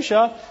Ghost flu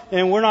shot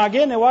and we're not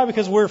getting it. Why?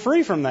 Because we're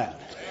free from that.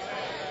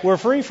 We're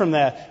free from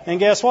that. And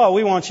guess what?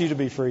 We want you to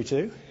be free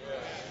too.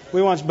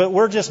 But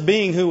we're just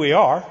being who we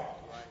are.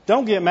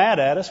 Don't get mad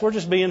at us. We're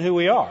just being who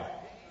we are.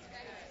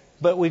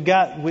 But we're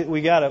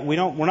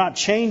not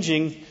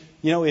changing.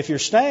 You know, if you're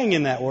staying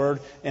in that word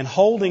and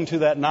holding to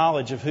that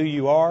knowledge of who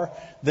you are,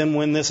 then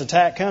when this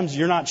attack comes,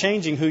 you're not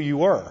changing who you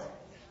were.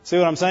 See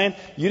what I'm saying?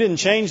 You didn't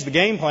change the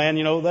game plan.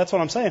 You know, that's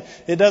what I'm saying.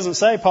 It doesn't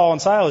say Paul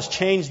and Silas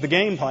changed the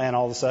game plan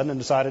all of a sudden and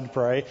decided to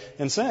pray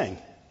and sing.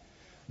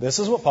 This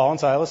is what Paul and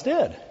Silas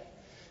did.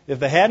 If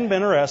they hadn't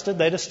been arrested,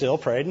 they'd have still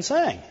prayed and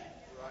sang.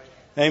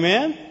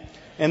 Amen?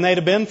 And they'd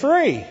have been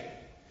free.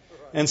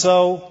 And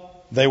so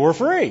they were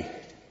free.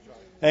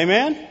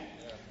 Amen?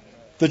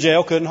 The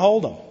jail couldn't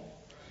hold them.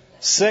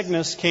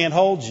 Sickness can't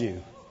hold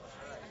you.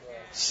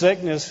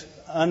 Sickness,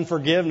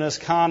 unforgiveness,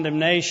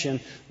 condemnation,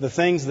 the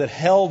things that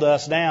held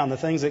us down, the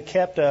things that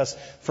kept us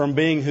from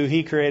being who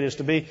He created us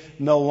to be,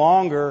 no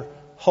longer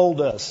hold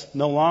us,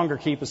 no longer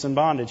keep us in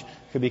bondage,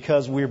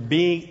 because we're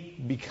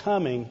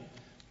becoming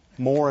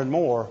more and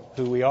more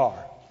who we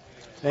are.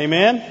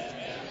 Amen?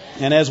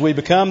 And as we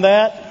become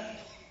that,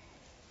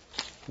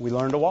 we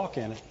learn to walk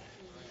in it.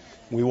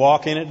 We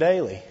walk in it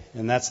daily.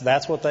 And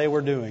that's what they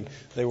were doing.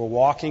 They were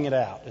walking it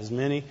out. As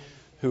many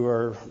who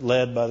are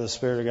led by the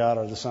Spirit of God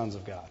are the sons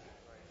of God.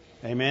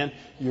 Amen?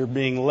 You're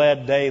being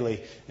led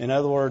daily. In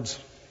other words,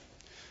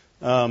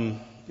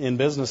 in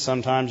business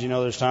sometimes,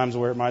 there's times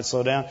where it might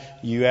slow down.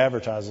 You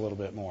advertise a little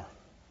bit more.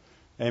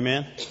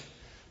 Amen?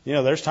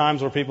 There's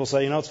times where people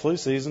say, it's flu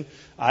season.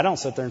 I don't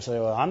sit there and say,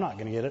 well, I'm not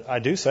going to get it. I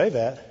do say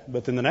that.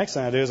 But then the next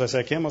thing I do is I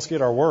say, Kim, let's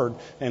get our word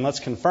and let's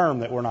confirm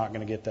that we're not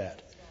going to get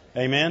that.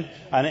 Amen?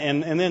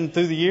 And then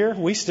through the year,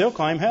 we still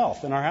claim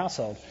health in our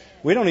household.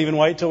 We don't even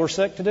wait till we're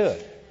sick to do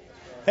it.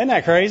 Isn't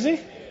that crazy?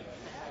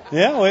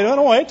 Yeah, we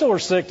don't wait till we're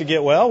sick to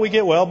get well. We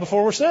get well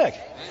before we're sick.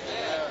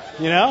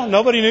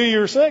 Nobody knew you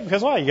were sick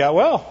because why? You got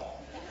well.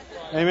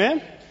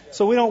 Amen?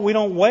 So we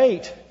don't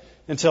wait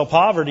until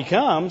poverty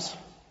comes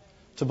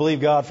to believe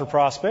God for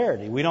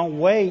prosperity. We don't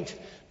wait,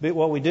 but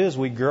what we do is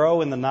we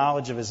grow in the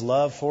knowledge of His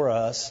love for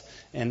us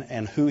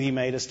and who He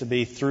made us to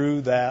be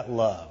through that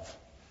love.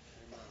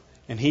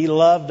 And He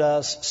loved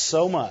us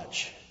so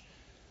much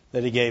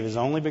that He gave His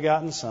only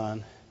begotten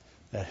Son,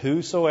 that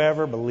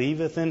whosoever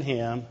believeth in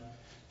Him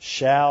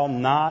shall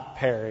not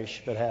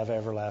perish, but have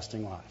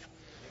everlasting life.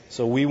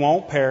 So we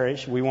won't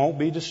perish, we won't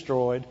be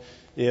destroyed.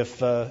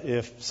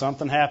 If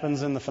something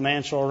happens in the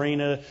financial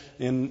arena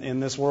in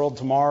this world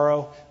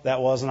tomorrow, that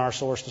wasn't our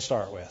source to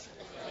start with.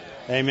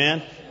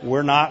 Amen?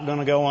 We're not going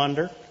to go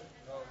under.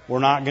 We're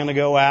not going to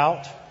go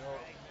out.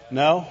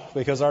 No,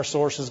 because our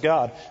source is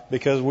God.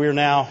 Because we're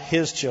now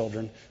His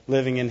children,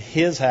 living in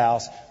His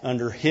house,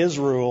 under His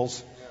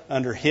rules,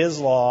 under His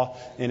law,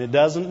 and it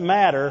doesn't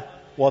matter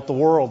what the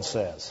world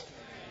says.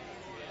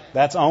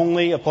 That's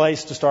only a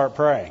place to start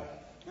praying.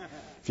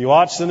 If you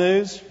watch the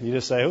news, you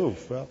just say,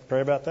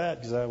 pray about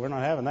that, because we're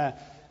not having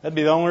that. That'd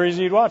be the only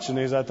reason you'd watch the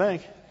news, I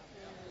think.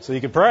 So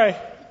you could pray.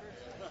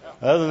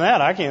 Other than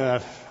that,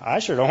 I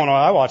sure don't want to.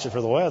 I watch it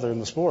for the weather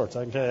and the sports.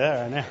 I can tell you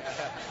that right now.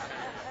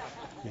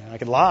 I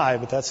could lie,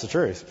 but that's the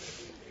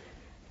truth.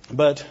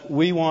 But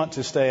we want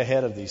to stay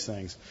ahead of these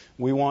things.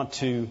 We want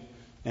to,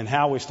 and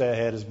how we stay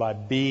ahead is by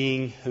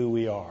being who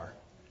we are.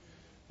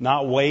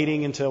 Not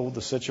waiting until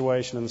the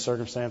situation and the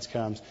circumstance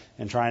comes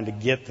and trying to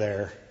get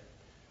there,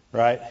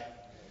 right?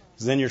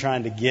 Because then you're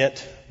trying to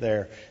get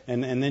there.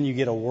 And then you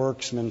get a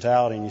works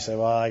mentality and you say,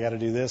 well, I got to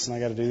do this and I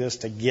got to do this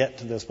to get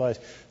to this place.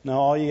 No,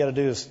 all you got to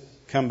do is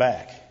come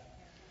back.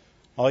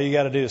 All you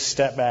got to do is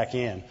step back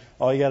in.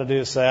 All you got to do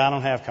is say, I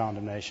don't have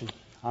condemnation.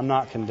 I'm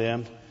not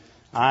condemned.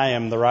 I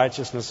am the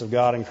righteousness of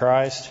God in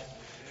Christ.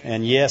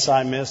 And yes,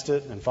 I missed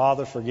it. And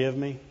Father, forgive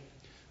me.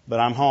 But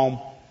I'm home.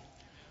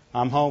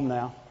 I'm home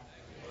now.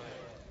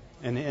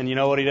 And you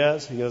know what He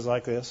does? He goes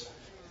like this.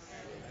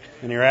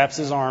 And He wraps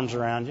His arms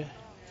around you.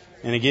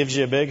 And He gives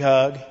you a big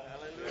hug.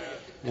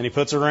 And He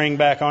puts a ring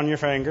back on your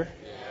finger.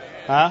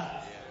 Huh?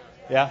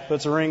 Yeah,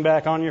 puts a ring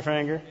back on your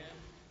finger.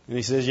 And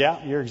He says,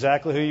 yeah, you're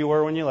exactly who you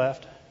were when you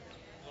left.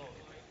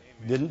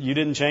 You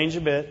didn't change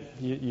a bit.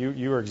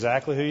 You were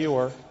exactly who you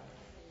were.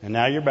 And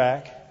now you're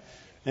back.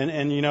 And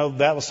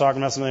that was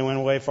talking about somebody who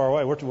went way far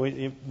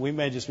away. We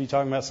may just be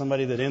talking about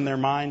somebody that in their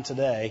mind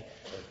today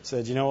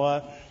said, you know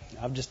what?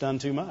 I've just done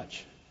too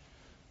much.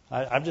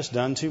 I've just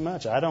done too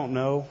much. I don't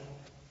know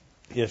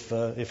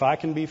if I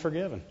can be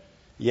forgiven.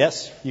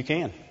 Yes, you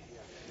can.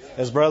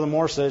 As Brother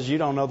Moore says, you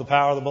don't know the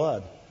power of the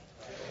blood.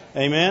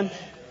 Amen?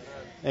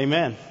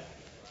 Amen.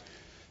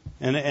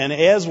 And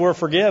as we're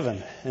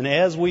forgiven, and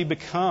as we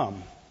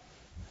become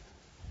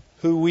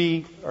who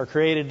we are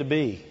created to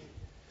be,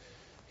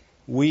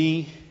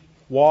 we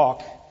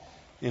walk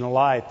in a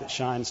light that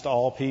shines to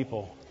all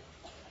people.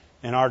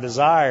 And our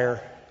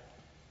desire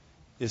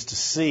is to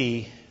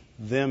see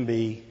them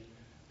be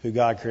who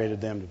God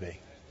created them to be.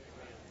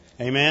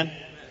 Amen?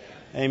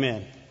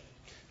 Amen.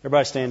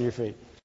 Everybody stand to your feet.